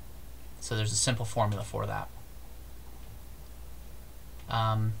 So there's a simple formula for that.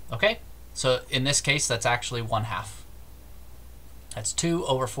 Okay, so in this case, that's actually 1/2. That's 2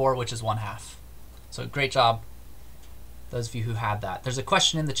 over 4, which is 1/2. So great job, those of you who had that. There's a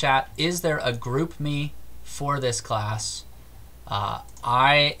question in the chat. Is there a group me for this class?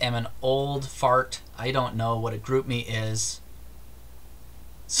 I am an old fart. I don't know what a group me is.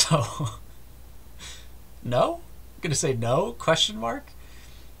 So, no? I'm going to say no, question mark?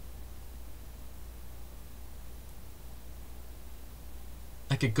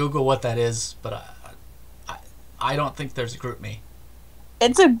 I could Google what that is, but I don't think there's a group me.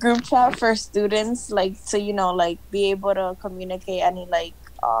 It's a group chat for students, like, so, you know, like, be able to communicate any, like,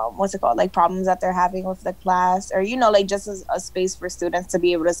 what's it called, like, problems that they're having with the class, or, you know, like, just a space for students to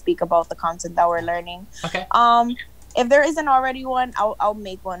be able to speak about the content that we're learning. Okay. If there isn't already one, I'll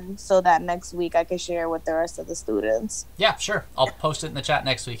make one so that next week I can share with the rest of the students. Yeah, sure. I'll post it in the chat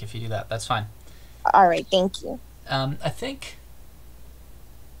next week if you do that. That's fine. All right, thank you. I think,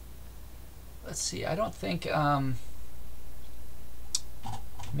 let's see, I don't think,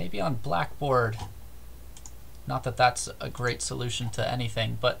 maybe on Blackboard, not that that's a great solution to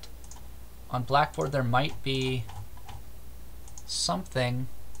anything, but on Blackboard there might be something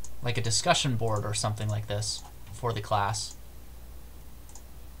like a discussion board or something like this for the class.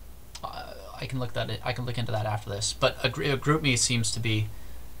 I can look into that after this, but a group me seems to be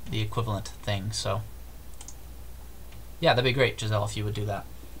the equivalent thing. So yeah, that'd be great, Giselle, if you would do that.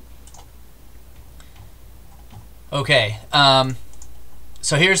 Okay,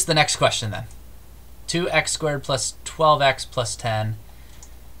 so here's the next question then. 2x squared plus 12x plus 10.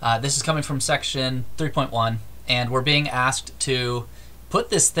 This is coming from section 3.1, and we're being asked to put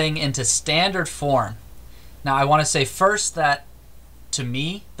this thing into standard form. Now, I want to say first that, to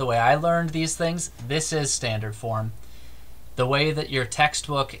me, the way I learned these things, this is standard form. The way that your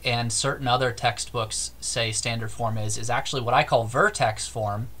textbook and certain other textbooks say standard form is actually what I call vertex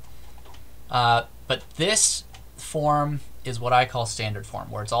form. But this form is what I call standard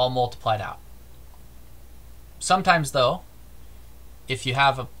form, where it's all multiplied out. Sometimes, though, if you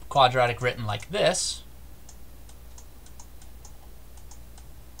have a quadratic written like this,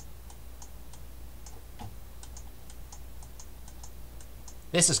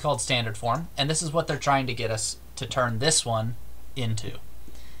 this is called standard form, and this is what they're trying to get us to turn this one into.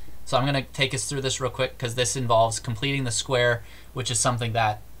 So I'm going to take us through this real quick because this involves completing the square, which is something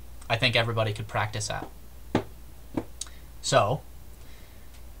that I think everybody could practice at. So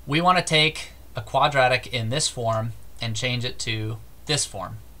we want to take a quadratic in this form and change it to this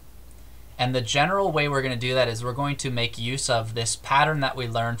form. And the general way we're going to do that is we're going to make use of this pattern that we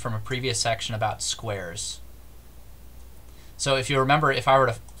learned from a previous section about squares. So if you remember, if I were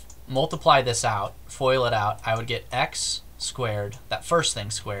to multiply this out, FOIL it out, I would get x squared, that first thing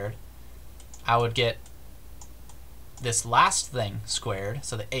squared. I would get this last thing squared,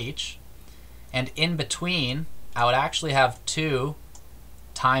 so the h. And in between, I would actually have 2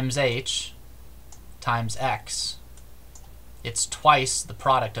 times h times x. It's twice the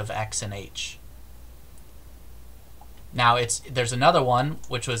product of x and h. Now there's another one,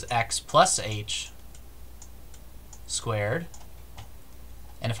 which was x plus h squared.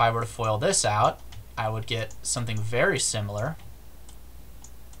 And if I were to FOIL this out, I would get something very similar.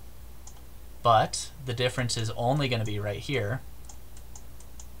 But the difference is only going to be right here.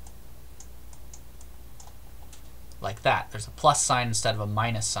 Like that. There's a plus sign instead of a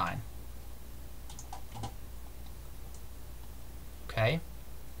minus sign. Okay?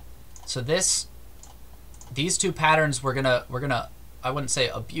 So these two patterns we're gonna I wouldn't say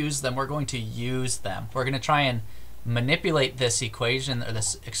abuse them, we're going to use them. We're gonna try and manipulate this equation or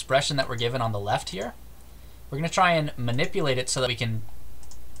this expression that we're given on the left here. We're gonna try and manipulate it so that we can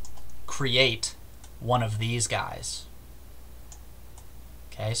create one of these guys.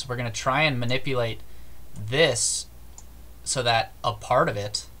 Okay, so we're gonna try and manipulate this so that a part of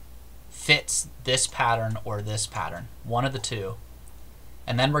it fits this pattern or this pattern, one of the two,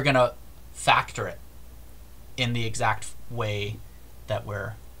 and then we're going to factor it in the exact way that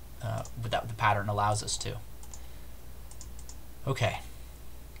that the pattern allows us to. Okay,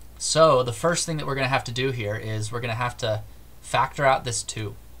 so the first thing that we're going to have to do here is we're going to have to factor out this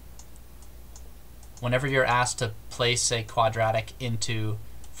 2. Whenever you're asked to place a quadratic into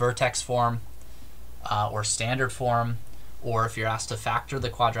vertex form or standard form, or if you're asked to factor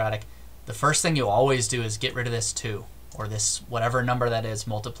the quadratic, the first thing you'll always do is get rid of this 2, or this whatever number that is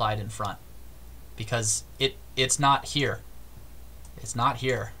multiplied in front, because it's not here. It's not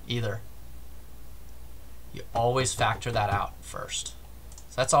here either. You always factor that out first.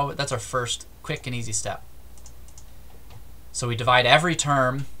 So that's our first quick and easy step. So we divide every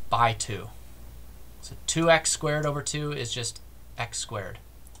term by 2. So 2x squared over 2 is just x squared.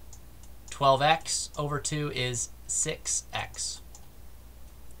 12x over 2 is 6x.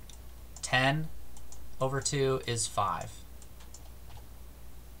 10 over 2 is 5.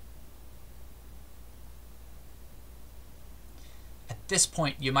 At this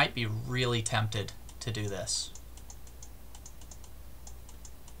point, you might be really tempted to do this.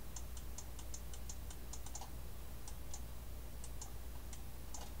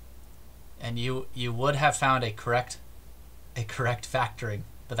 And you would have found a correct factoring,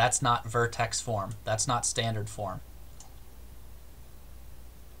 but that's not vertex form. That's not standard form.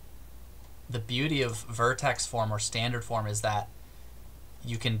 The beauty of vertex form or standard form is that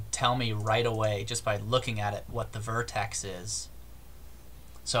you can tell me right away just by looking at it what the vertex is.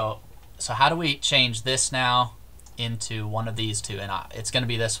 So how do we change this now into one of these two? And it's going to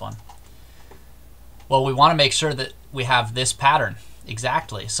be this one. Well, we want to make sure that we have this pattern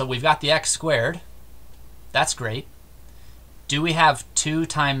exactly. So we've got the x squared. That's great. Do we have 2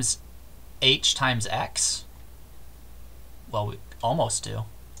 times h times x? Well, we almost do.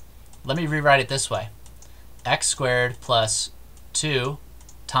 Let me rewrite it this way. X squared plus 2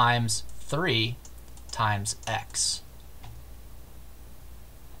 times 3 times x.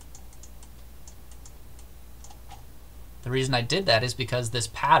 The reason I did that is because this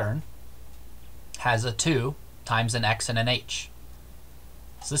pattern has a 2 times an x and an h.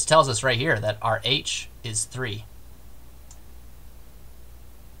 So this tells us right here that our h is 3.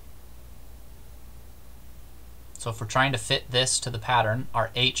 So if we're trying to fit this to the pattern, our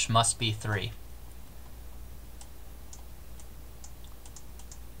h must be 3.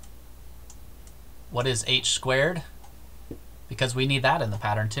 What is h squared? Because we need that in the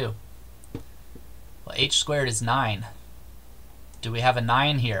pattern too. Well, h squared is 9. Do we have a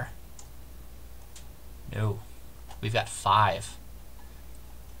 9 here? No. We've got 5.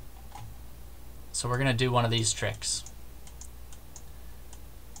 So we're going to do one of these tricks.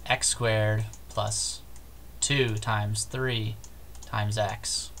 X squared plus 2 times 3 times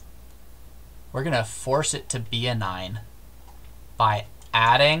x. We're going to force it to be a 9 by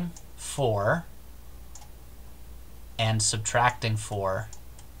adding 4 and subtracting 4,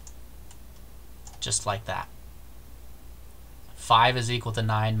 just like that. 5 is equal to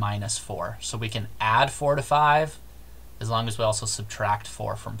 9 minus 4. So we can add 4 to 5 as long as we also subtract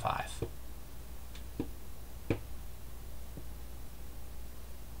 4 from 5.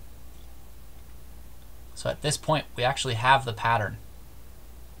 So at this point, we actually have the pattern.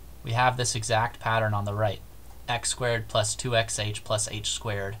 We have this exact pattern on the right. X squared plus 2xh plus h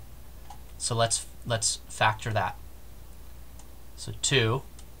squared. So let's factor that. So 2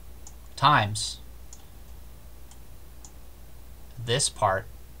 times this part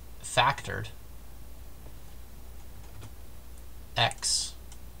factored, x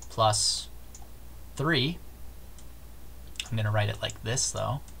plus 3. I'm going to write it like this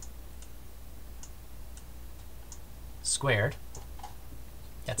though. Squared.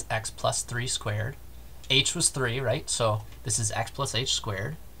 That's x plus 3 squared. H was 3, right? So this is x plus h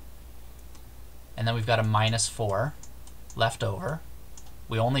squared. And then we've got a minus 4 left over.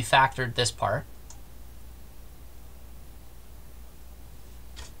 We only factored this part.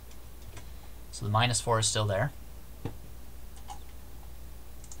 So the minus 4 is still there.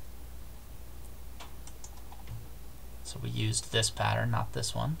 So we used this pattern, not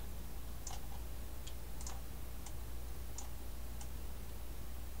this one.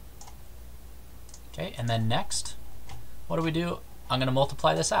 Okay, and then next, what do we do? I'm going to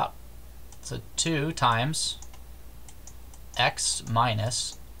multiply this out. So 2 times x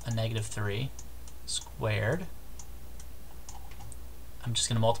minus a negative 3 squared. I'm just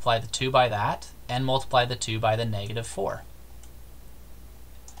going to multiply the 2 by that and multiply the 2 by the negative 4,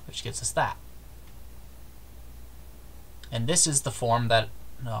 which gives us that. And this is the form that,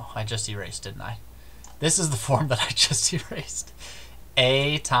 no, I just erased, didn't I? This is the form that I just erased.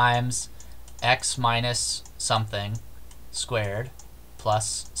 a times x minus something squared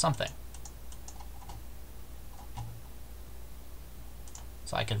plus something.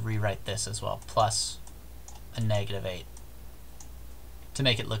 So I could rewrite this as well, plus a negative 8, to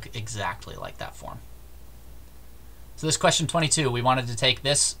make it look exactly like that form. So this question 22, we wanted to take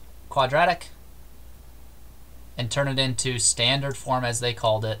this quadratic and turn it into standard form, as they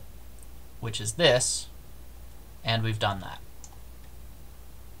called it, which is this, and we've done that.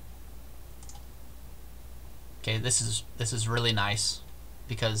 Okay, this is really nice,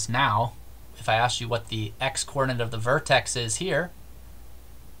 because now if I ask you what the x-coordinate of the vertex is here,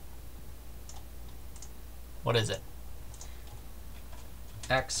 what is it?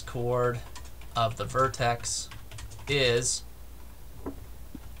 X-coord of the vertex is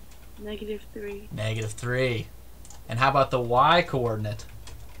 -3. -3. And how about the y-coordinate?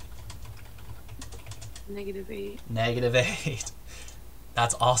 -8. -8.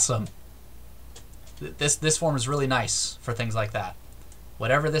 That's awesome. This form is really nice for things like that.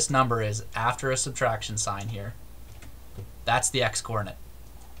 Whatever this number is after a subtraction sign here, that's the x-coordinate.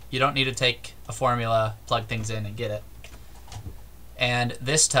 You don't need to take a formula, plug things in, and get it. And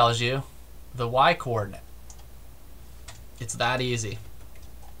this tells you the y-coordinate. It's that easy.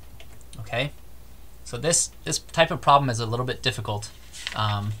 Okay? So this type of problem is a little bit difficult,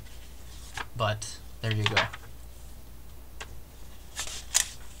 but there you go.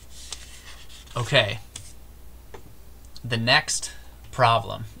 Okay. The next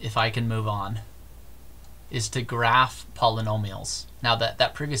problem, if I can move on, is to graph polynomials. Now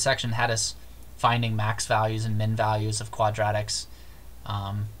that previous section had us finding max values and min values of quadratics.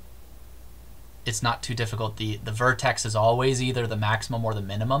 It's not too difficult. The vertex is always either the maximum or the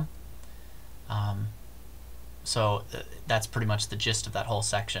minimum. So that's pretty much the gist of that whole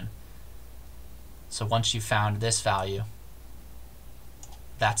section. So once you found this value,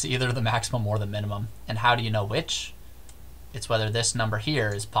 that's either the maximum or the minimum. And how do you know which? It's whether this number here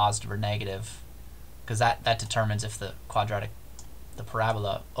is positive or negative, because that determines if the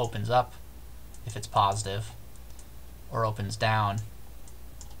parabola opens up if it's positive, or opens down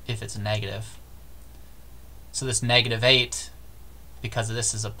if it's negative. So this -8, because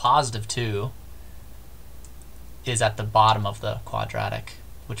this is a positive 2, is at the bottom of the quadratic,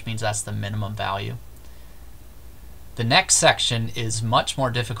 which means that's the minimum value. The next section is much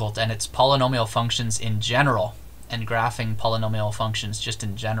more difficult, and it's polynomial functions in general, and graphing polynomial functions just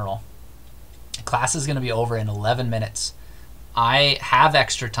in general. The class is going to be over in 11 minutes. I have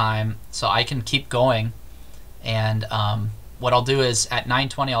extra time, so I can keep going, and what I'll do is at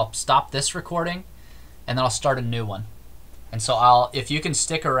 9:20 I'll stop this recording, and then I'll start a new one. And so if you can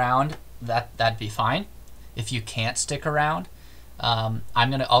stick around, that'd be fine. If you can't stick around,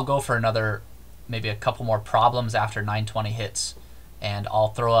 I'll go for another, maybe a couple more problems after 9:20 hits, and I'll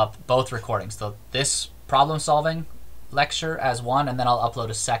throw up both recordings. So this problem solving lecture as one, and then I'll upload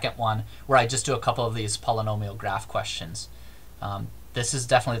a second one where I just do a couple of these polynomial graph questions. This is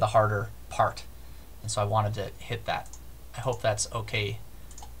definitely the harder part, and so I wanted to hit that. I hope that's okay.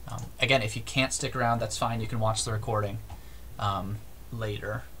 Again, if you can't stick around, that's fine. You can watch the recording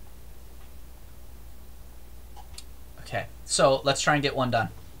later. Okay, so let's try and get one done.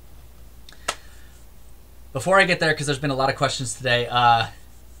 Before I get there, because there's been a lot of questions today, I'm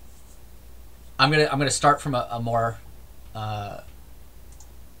gonna start from a more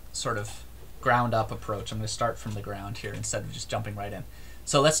sort of ground up approach. I'm gonna start from the ground here instead of just jumping right in.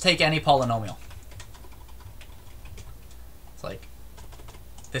 So let's take any polynomial. It's like,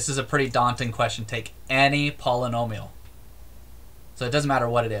 this is a pretty daunting question. Take any polynomial. So it doesn't matter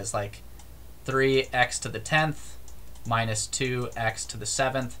what it is, like 3x to the 10th minus 2x to the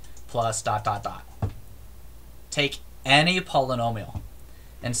 7th plus ... Take any polynomial.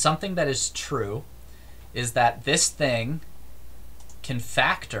 And something that is true is that this thing can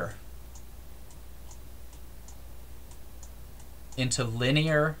factor into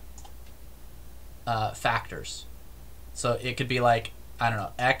linear factors. So it could be like, I don't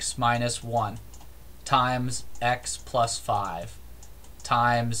know, x minus 1 times x plus 5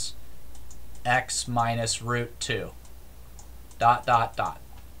 times x minus root 2 ...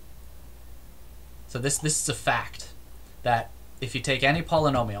 So this is a fact, that if you take any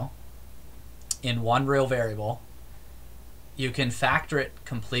polynomial in one real variable, you can factor it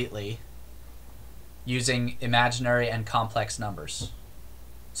completely using imaginary and complex numbers.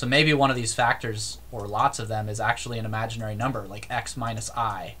 So maybe one of these factors, or lots of them, is actually an imaginary number, like x minus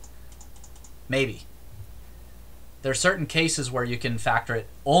I. Maybe. There are certain cases where you can factor it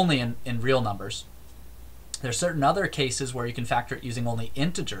only in real numbers. There are certain other cases where you can factor it using only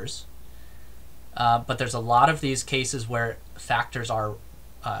integers. But there's a lot of these cases where factors are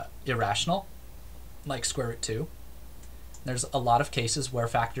irrational, like square root 2. There's a lot of cases where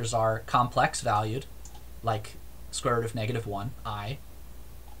factors are complex valued, like square root of -1, I.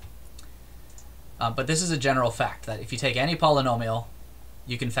 But this is a general fact that if you take any polynomial,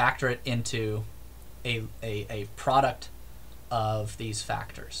 you can factor it into a product of these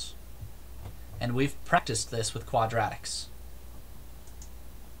factors. And we've practiced this with quadratics.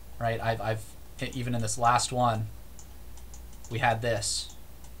 Right? I've even in this last one, we had this,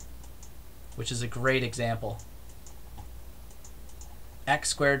 which is a great example. X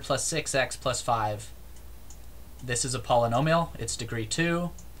squared plus 6x plus 5. This is a polynomial. It's degree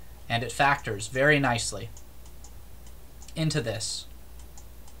 2, and it factors very nicely into this.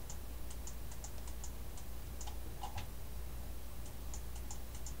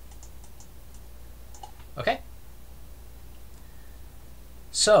 Okay?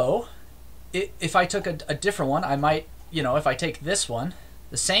 So, if I took a different one, I might, if I take this one,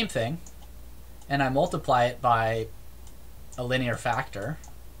 the same thing, and I multiply it by a linear factor,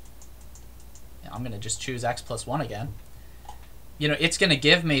 I'm going to just choose x plus 1 again, it's going to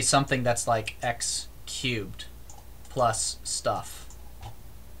give me something that's like x cubed plus stuff.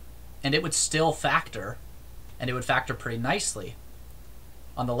 And it would still factor, and it would factor pretty nicely.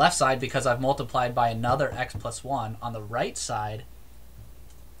 On the left side, because I've multiplied by another x plus 1, on the right side,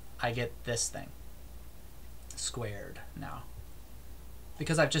 I get this thing squared now,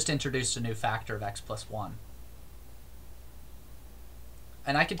 because I've just introduced a new factor of x plus 1.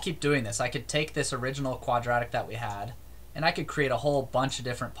 And I could keep doing this. I could take this original quadratic that we had, and I could create a whole bunch of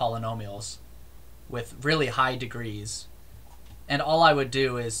different polynomials with really high degrees. And all I would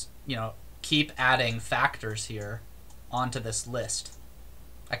do is, keep adding factors here onto this list.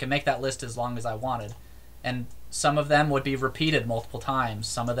 I can make that list as long as I wanted. And some of them would be repeated multiple times.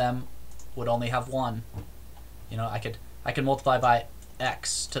 Some of them would only have one. I could multiply by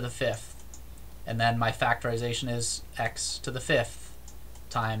x to the 5th, and then my factorization is x to the 5th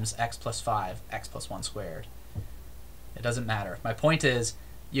times x plus 5, x plus 1 squared. It doesn't matter. My point is,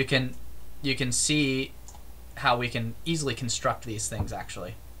 you can see how we can easily construct these things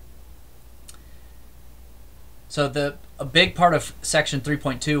actually. So a big part of section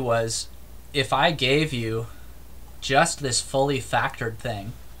 3.2 was, if I gave you just this fully factored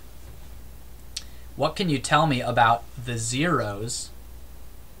thing, what can you tell me about the zeros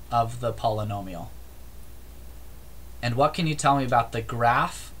of the polynomial? And what can you tell me about the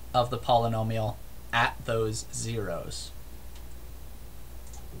graph of the polynomial at those zeros?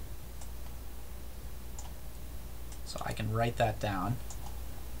 So I can write that down.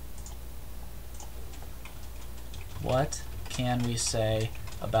 What can we say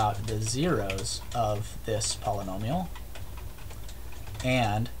about the zeros of this polynomial,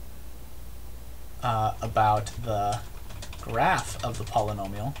 and about the graph of the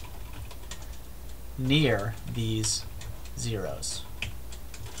polynomial near these zeros?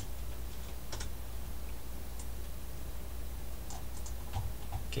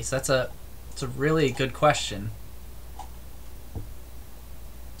 Okay, so it's a really good question.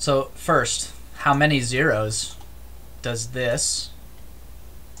 So first, how many zeros does this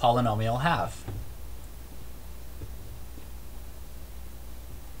polynomial have?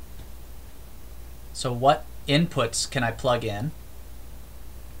 So what inputs can I plug in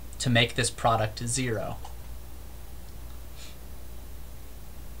to make this product 0?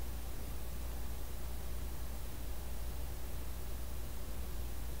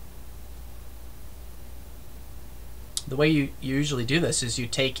 The way you usually do this is you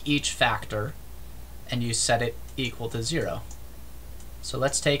take each factor and you set it equal to 0. So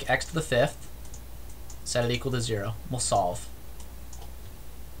let's take x to the 5th, set it equal to 0. We'll solve.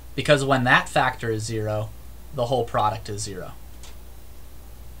 Because when that factor is 0, the whole product is 0.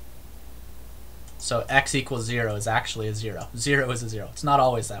 So x equals 0 is actually a 0. 0 is a 0. It's not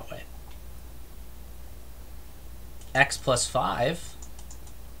always that way. X plus 5,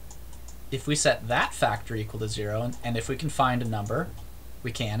 if we set that factor equal to 0, and if we can find a number,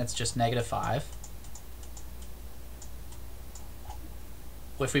 we can. It's just -5.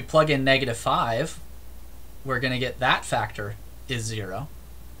 If we plug in -5, we're going to get that factor is 0,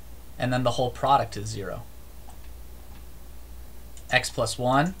 and then the whole product is 0. X plus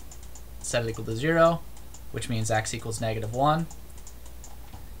 1, set it equal to 0, which means x equals -1.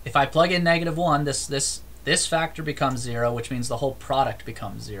 If I plug in -1, this factor becomes 0, which means the whole product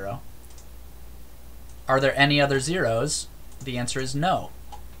becomes 0. Are there any other zeros? The answer is no.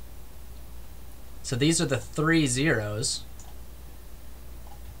 So these are the 3 zeros.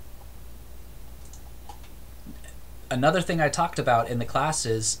 Another thing I talked about in the class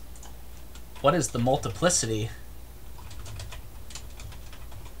is what is the multiplicity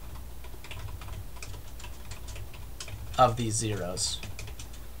of these zeros?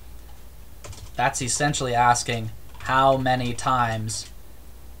 That's essentially asking how many times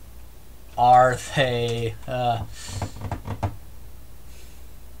are they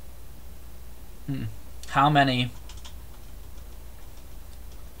how many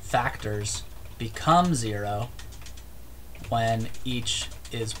factors become 0 when each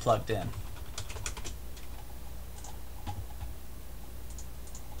is plugged in.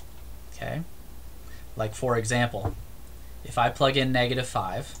 Okay, like for example, if I plug in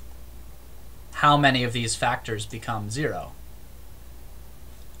 -5, how many of these factors become 0?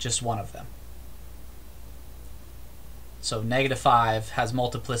 Just one of them. So -5 has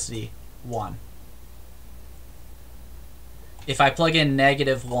multiplicity 1. If I plug in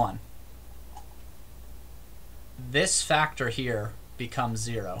 -1, this factor here becomes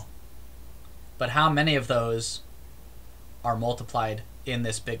 0. But how many of those are multiplied in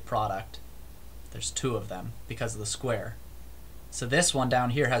this big product? There's 2 of them because of the square. So this one down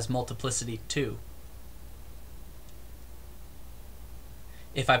here has multiplicity 2.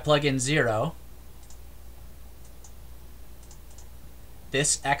 If I plug in 0,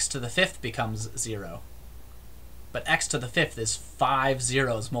 this x to the 5th becomes 0. But x to the 5th is 5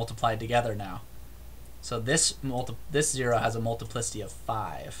 zeros multiplied together now. So this 0 has a multiplicity of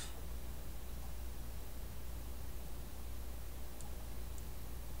 5.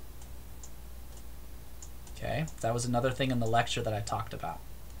 Okay, that was another thing in the lecture that I talked about.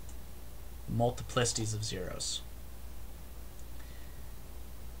 Multiplicities of zeros.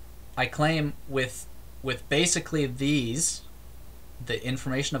 I claim with basically these, the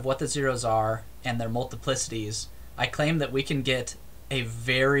information of what the zeros are and their multiplicities, I claim that we can get a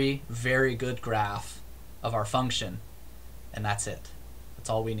very, very good graph of our function, and that's it. That's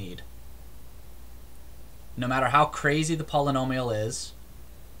all we need. No matter how crazy the polynomial is,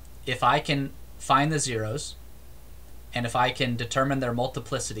 if I can find the zeros, and if I can determine their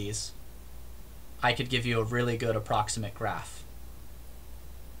multiplicities, I could give you a really good approximate graph.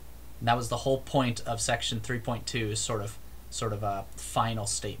 And that was the whole point of section 3.2, sort of a final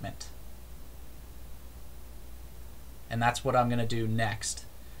statement. And that's what I'm going to do next.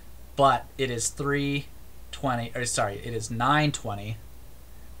 But it is 3:20, or sorry, it is 9:20.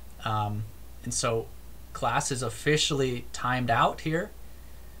 And so class is officially timed out here.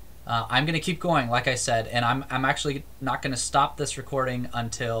 I'm going to keep going, like I said, and I'm actually not going to stop this recording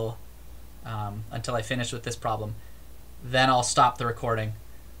until I finish with this problem. Then I'll stop the recording.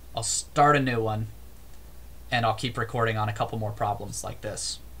 I'll start a new one, and I'll keep recording on a couple more problems like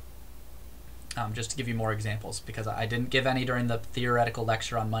this. Just to give you more examples, because I didn't give any during the theoretical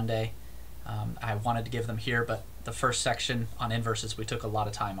lecture on Monday. I wanted to give them here, but the first section on inverses we took a lot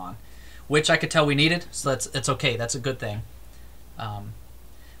of time on, which I could tell we needed, so it's okay. That's a good thing.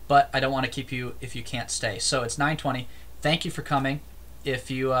 But I don't want to keep you if you can't stay. So it's 9:20. Thank you for coming. If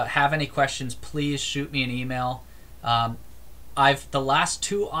you have any questions, please shoot me an email. The last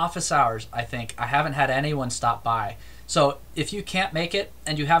 2 office hours, I think, I haven't had anyone stop by. So if you can't make it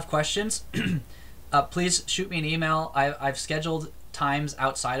and you have questions, please shoot me an email. I've scheduled times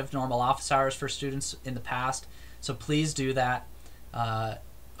outside of normal office hours for students in the past, so please do that.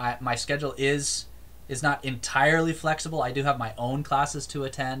 My schedule is not entirely flexible. I do have my own classes to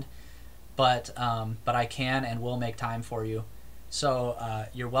attend, but I can and will make time for you. So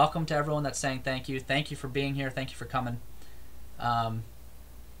you're welcome to everyone that's saying thank you. Thank you for being here. Thank you for coming.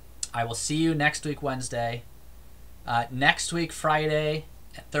 I will see you next week, Wednesday. Next week, Friday,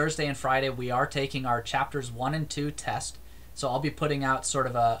 Thursday and Friday, we are taking our chapters 1 and 2 test. So I'll be putting out sort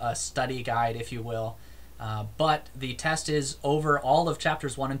of a study guide, if you will. But the test is over all of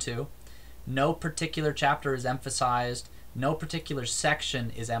chapters 1 and 2. No particular chapter is emphasized. No particular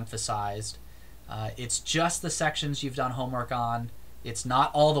section is emphasized. It's just the sections you've done homework on. It's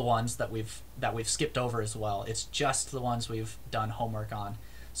not all the ones that we've skipped over as well. It's just the ones we've done homework on.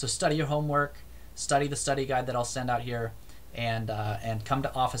 So study your homework, study the study guide that I'll send out here, and come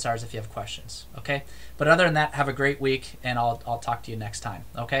to office hours if you have questions. Okay? But other than that, have a great week, and I'll talk to you next time.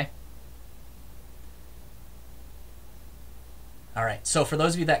 Okay? All right. So for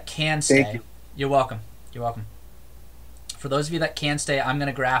those of you that can stay, Thank you. You're welcome. You're welcome. For those of you that can stay, I'm going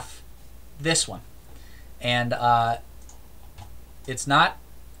to graph this one, and it's not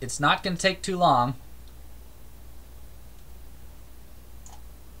going to take too long.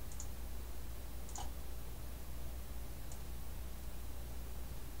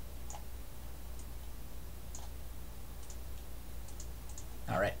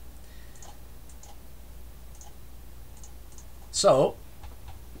 All right. So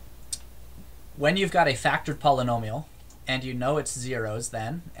when you've got a factored polynomial, and you know its zeros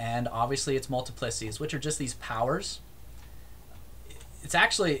then, and obviously its multiplicities, which are just these powers, it's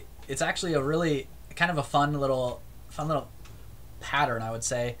actually a really kind of a fun little pattern, I would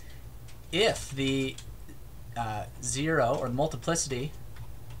say. If the 0 or the multiplicity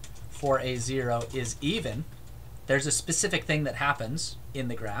for a 0 is even, there's a specific thing that happens in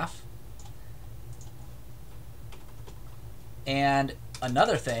the graph. And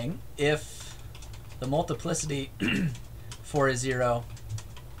another thing, if the multiplicity for a 0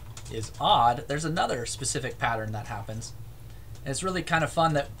 is odd, there's another specific pattern that happens. And it's really kind of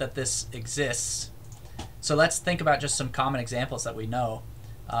fun that this exists. So let's think about just some common examples that we know.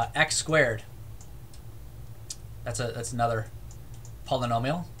 X squared. That's another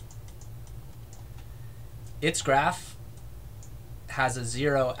polynomial. Its graph has a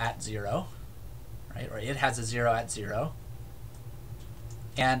 0 at 0, right? Or it has a 0 at 0.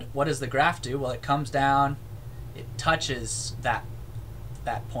 And what does the graph do? Well, it comes down, it touches that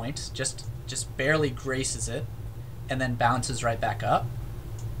point, just barely graces it, and then bounces right back up.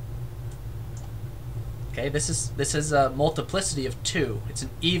 Okay, this is a multiplicity of 2. It's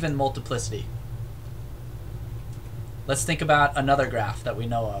an even multiplicity. Let's think about another graph that we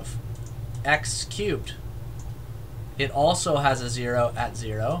know of. X cubed. It also has a 0 at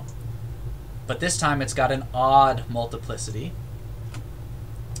 0, but this time it's got an odd multiplicity.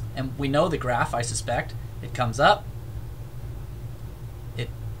 And we know the graph, I suspect. It comes up, it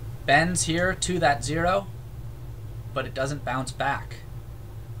bends here to that 0, but it doesn't bounce back.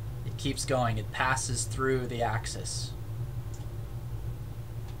 It keeps going. It passes through the axis.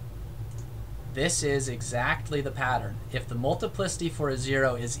 This is exactly the pattern. If the multiplicity for a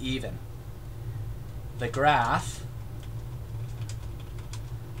 0 is even, the graph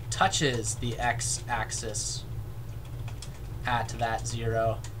touches the x-axis at that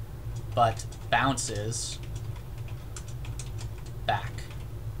 0, but bounces back.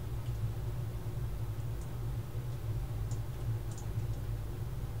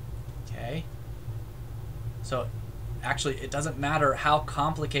 Okay. So actually, it doesn't matter how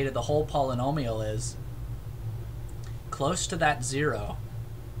complicated the whole polynomial is. Close to that 0,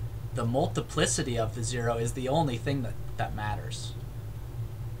 the multiplicity of the 0 is the only thing that matters.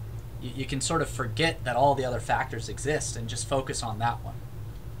 You can sort of forget that all the other factors exist and just focus on that one.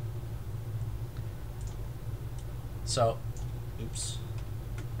 So, oops,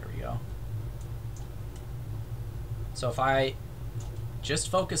 there we go. So if I just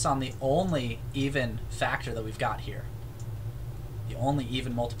focus on the only even factor that we've got here, the only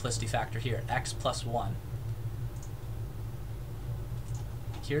even multiplicity factor here, x plus 1.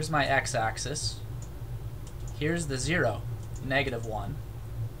 Here's my x-axis. Here's the 0, -1.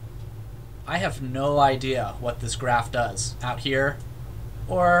 I have no idea what this graph does out here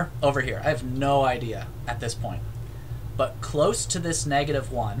or over here. I have no idea at this point. But close to this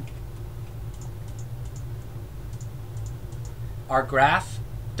 -1, our graph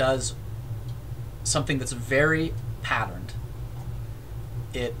does something that's very patterned.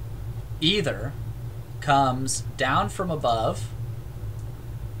 It either comes down from above,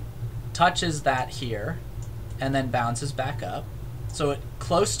 touches that here, and then bounces back up. So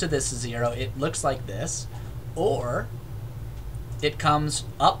close to this 0, it looks like this, or it comes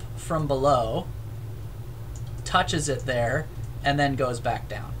up from below, touches it there, and then goes back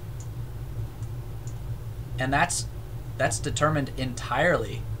down. And that's determined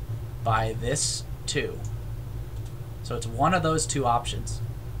entirely by this 2. So it's one of those two options.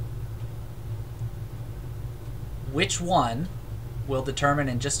 Which one we'll determine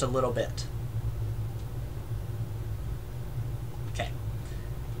in just a little bit. Okay.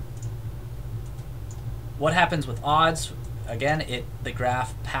 What happens with odds? Again, the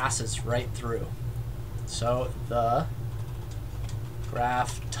graph passes right through. So the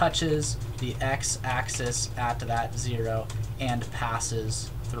graph touches the x-axis at that 0 and passes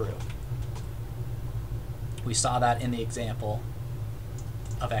through. We saw that in the example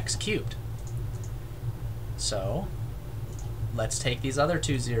of x cubed. So let's take these other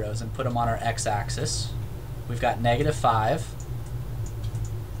two zeros and put them on our x-axis. We've got -5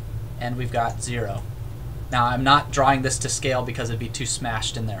 and we've got 0. Now I'm not drawing this to scale because it'd be too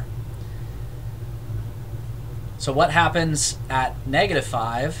smashed in there. So what happens at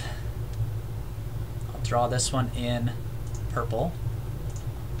 -5? I'll draw this one in purple.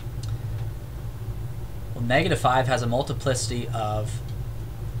 Well, -5 has a multiplicity of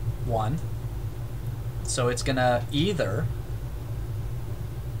 1. So it's going to either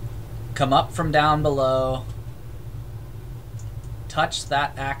come up from down below, touch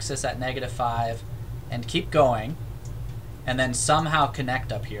that axis at -5, and keep going, and then somehow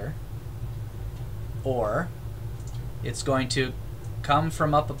connect up here. Or it's going to come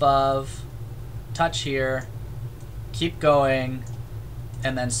from up above, touch here, keep going,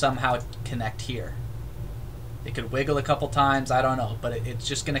 and then somehow connect here. It could wiggle a couple times, I don't know, but it's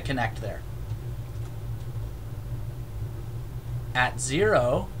just going to connect there. At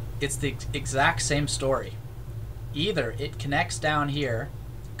 0, it's the exact same story. Either it connects down here,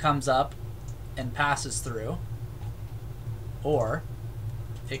 comes up, and passes through, or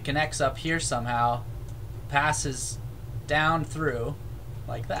it connects up here somehow, passes down through,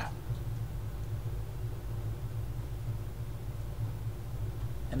 like that.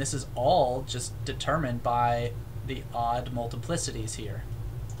 And this is all just determined by the odd multiplicities here.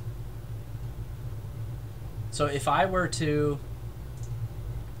 So if I were to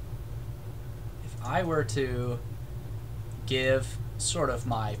give sort of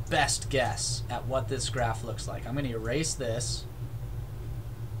my best guess at what this graph looks like, I'm going to erase this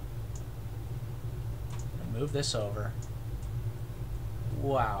and move this over.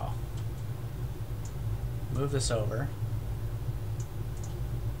 Wow. Move this over.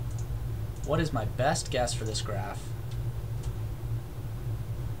 What is my best guess for this graph?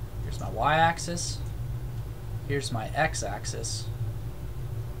 Here's my y-axis. Here's my x-axis.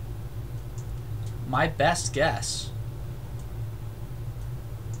 My best guess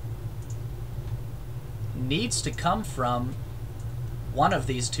needs to come from one of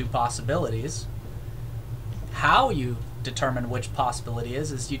these two possibilities. How you determine which possibility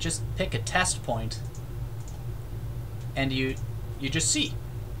is you just pick a test point and you just see.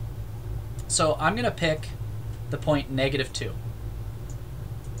 So I'm going to pick the point -2.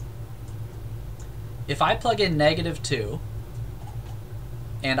 If I plug in -2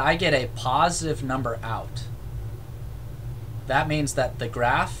 and I get a positive number out, that means that the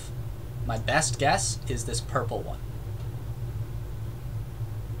graph, my best guess, is this purple one.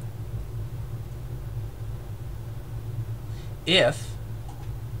 If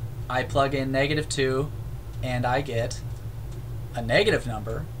I plug in -2 and I get a negative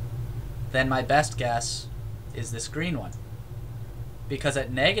number, then my best guess is this green one. Because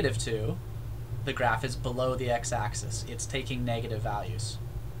at -2, the graph is below the x-axis. It's taking negative values.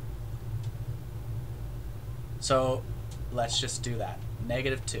 So let's just do that.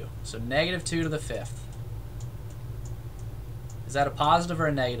 -2. So -2 to the 5th. Is that a positive or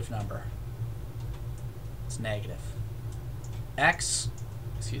a negative number? It's negative.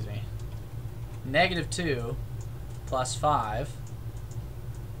 -2 plus 5.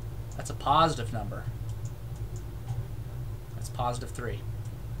 That's a positive number. That's +3.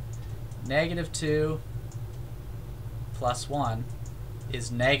 -2 plus 1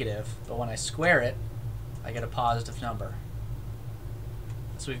 is negative, but when I square it, I get a positive number.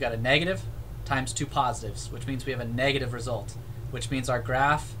 So we've got a negative times 2 positives, which means we have a negative result, which means our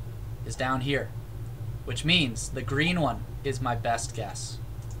graph is down here, which means the green one is my best guess.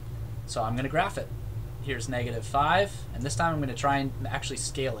 So I'm going to graph it. Here's -5, and this time I'm going to try and actually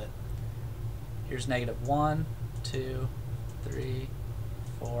scale it. Here's -1, 2, 3,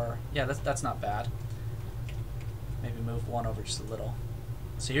 4. Yeah, that's not bad. Maybe move 1 over just a little.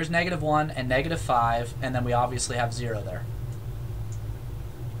 So here's -1 and -5, and then we obviously have 0 there.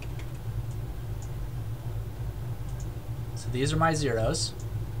 So these are my zeros.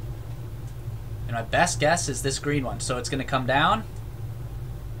 And my best guess is this green one. So it's going to come down.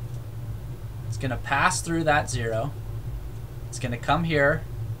 It's going to pass through that 0. It's going to come here.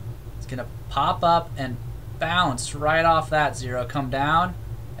 It's going to pop up and bounce right off that 0, come down,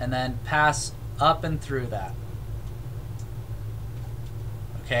 and then pass up and through that.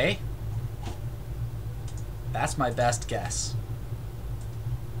 Okay? That's my best guess.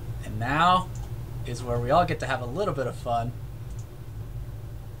 And now is where we all get to have a little bit of fun.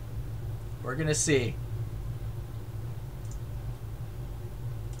 We're going to see.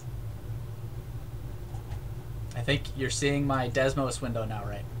 I think you're seeing my Desmos window now,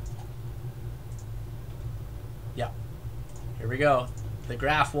 right? Yeah. Here we go. The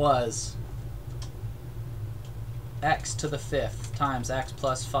graph was x to the 5th times x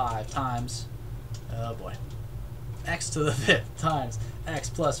plus 5 times, oh boy, x to the 5th times x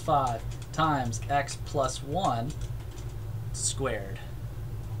plus 5 times x plus 1 squared.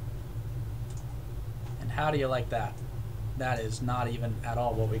 And how do you like that? That is not even at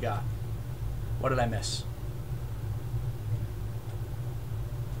all what we got. What did I miss?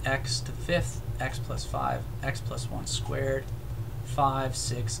 X to the 5th, x plus 5, x plus 1 squared, 5,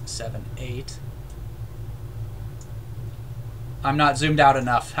 6, 7, 8. I'm not zoomed out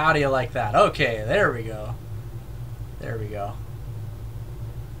enough. How do you like that? Okay, there we go. There we go.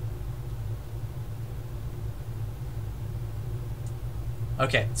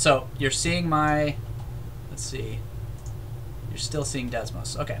 Okay, so you're seeing my let's see. You're still seeing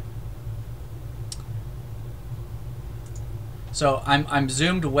Desmos. Okay. So I'm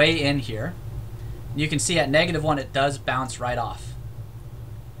zoomed way in here. You can see at -1 it does bounce right off.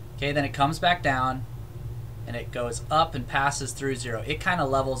 Okay, then it comes back down and it goes up and passes through 0. It kind of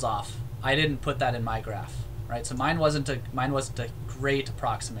levels off. I didn't put that in my graph, right? So mine wasn't a great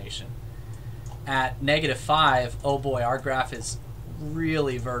approximation. At -5, oh boy, our graph is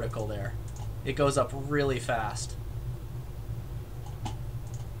really vertical there. It goes up really fast.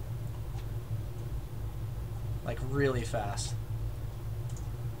 Like really fast.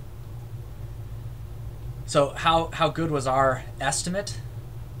 So how good was our estimate?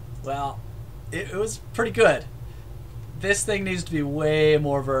 Well, it was pretty good. This thing needs to be way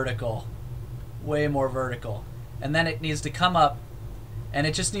more vertical. Way more vertical. And then it needs to come up, and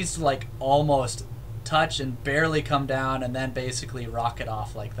it just needs to like almost touch and barely come down and then basically rocket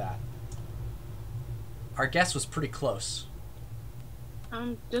off like that. Our guess was pretty close.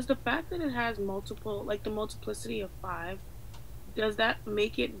 Does the fact that it has multiple, like the multiplicity of 5, does that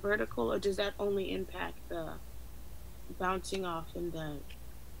make it vertical, or does that only impact the bouncing off and the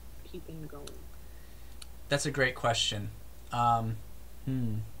keeping going? That's a great question.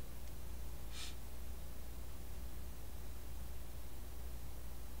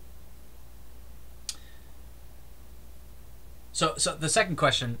 So the second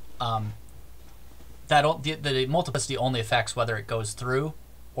question, the multiplicity only affects whether it goes through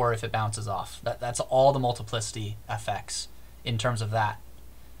or if it bounces off. That's all the multiplicity affects in terms of that.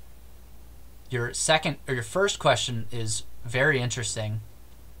 Your first question is very interesting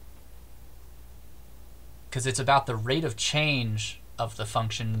because it's about the rate of change of the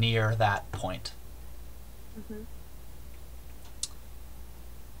function near that point. Mm-hmm.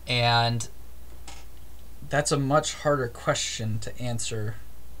 And that's a much harder question to answer.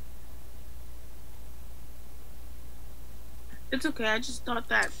 It's okay. I just thought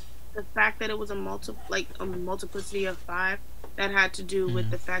that the fact that it was a multiplicity of 5, that had to do with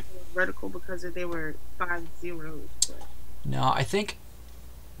the fact that it was vertical because there were 5 zeros. But. No, I think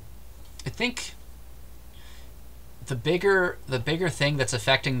the bigger thing that's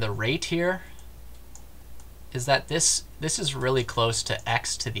affecting the rate here is that this is really close to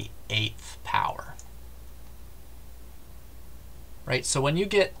x to the 8th power. Right? So when you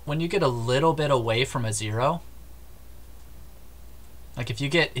get a little bit away from a 0, like if you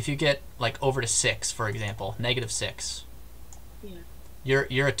get like over to 6, for example, -6. Yeah.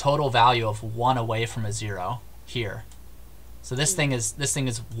 You're a total value of 1 away from a 0 here. So this thing is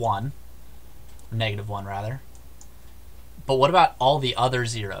 1, or -1 rather. But what about all the other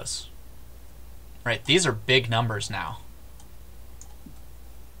zeros? Right, these are big numbers now.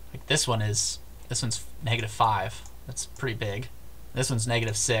 Like this one's -5. That's pretty big. This one's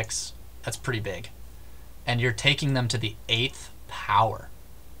 -6. That's pretty big. And you're taking them to the 8th power.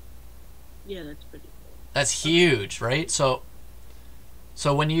 Yeah, that's pretty cool. That's huge, right? So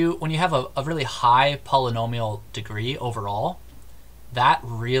when you have a really high polynomial degree overall, that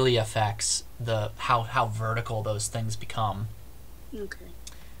really affects how vertical those things become. Okay.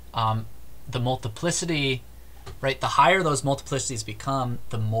 The multiplicity, right? The higher those multiplicities become,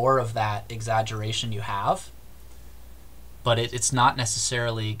 the more of that exaggeration you have. But it's not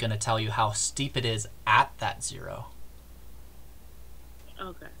necessarily going to tell you how steep it is at that 0.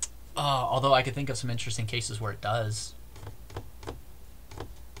 Okay. Although I could think of some interesting cases where it does.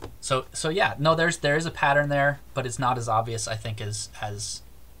 So yeah, no, there is a pattern there, but it's not as obvious, I think, as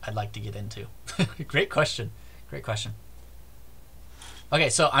I'd like to get into. Great question. Great question. Okay,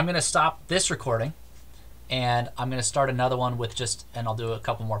 so I'm going to stop this recording, and I'm going to start another one with and I'll do a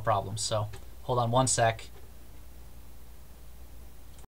couple more problems. So hold on one sec.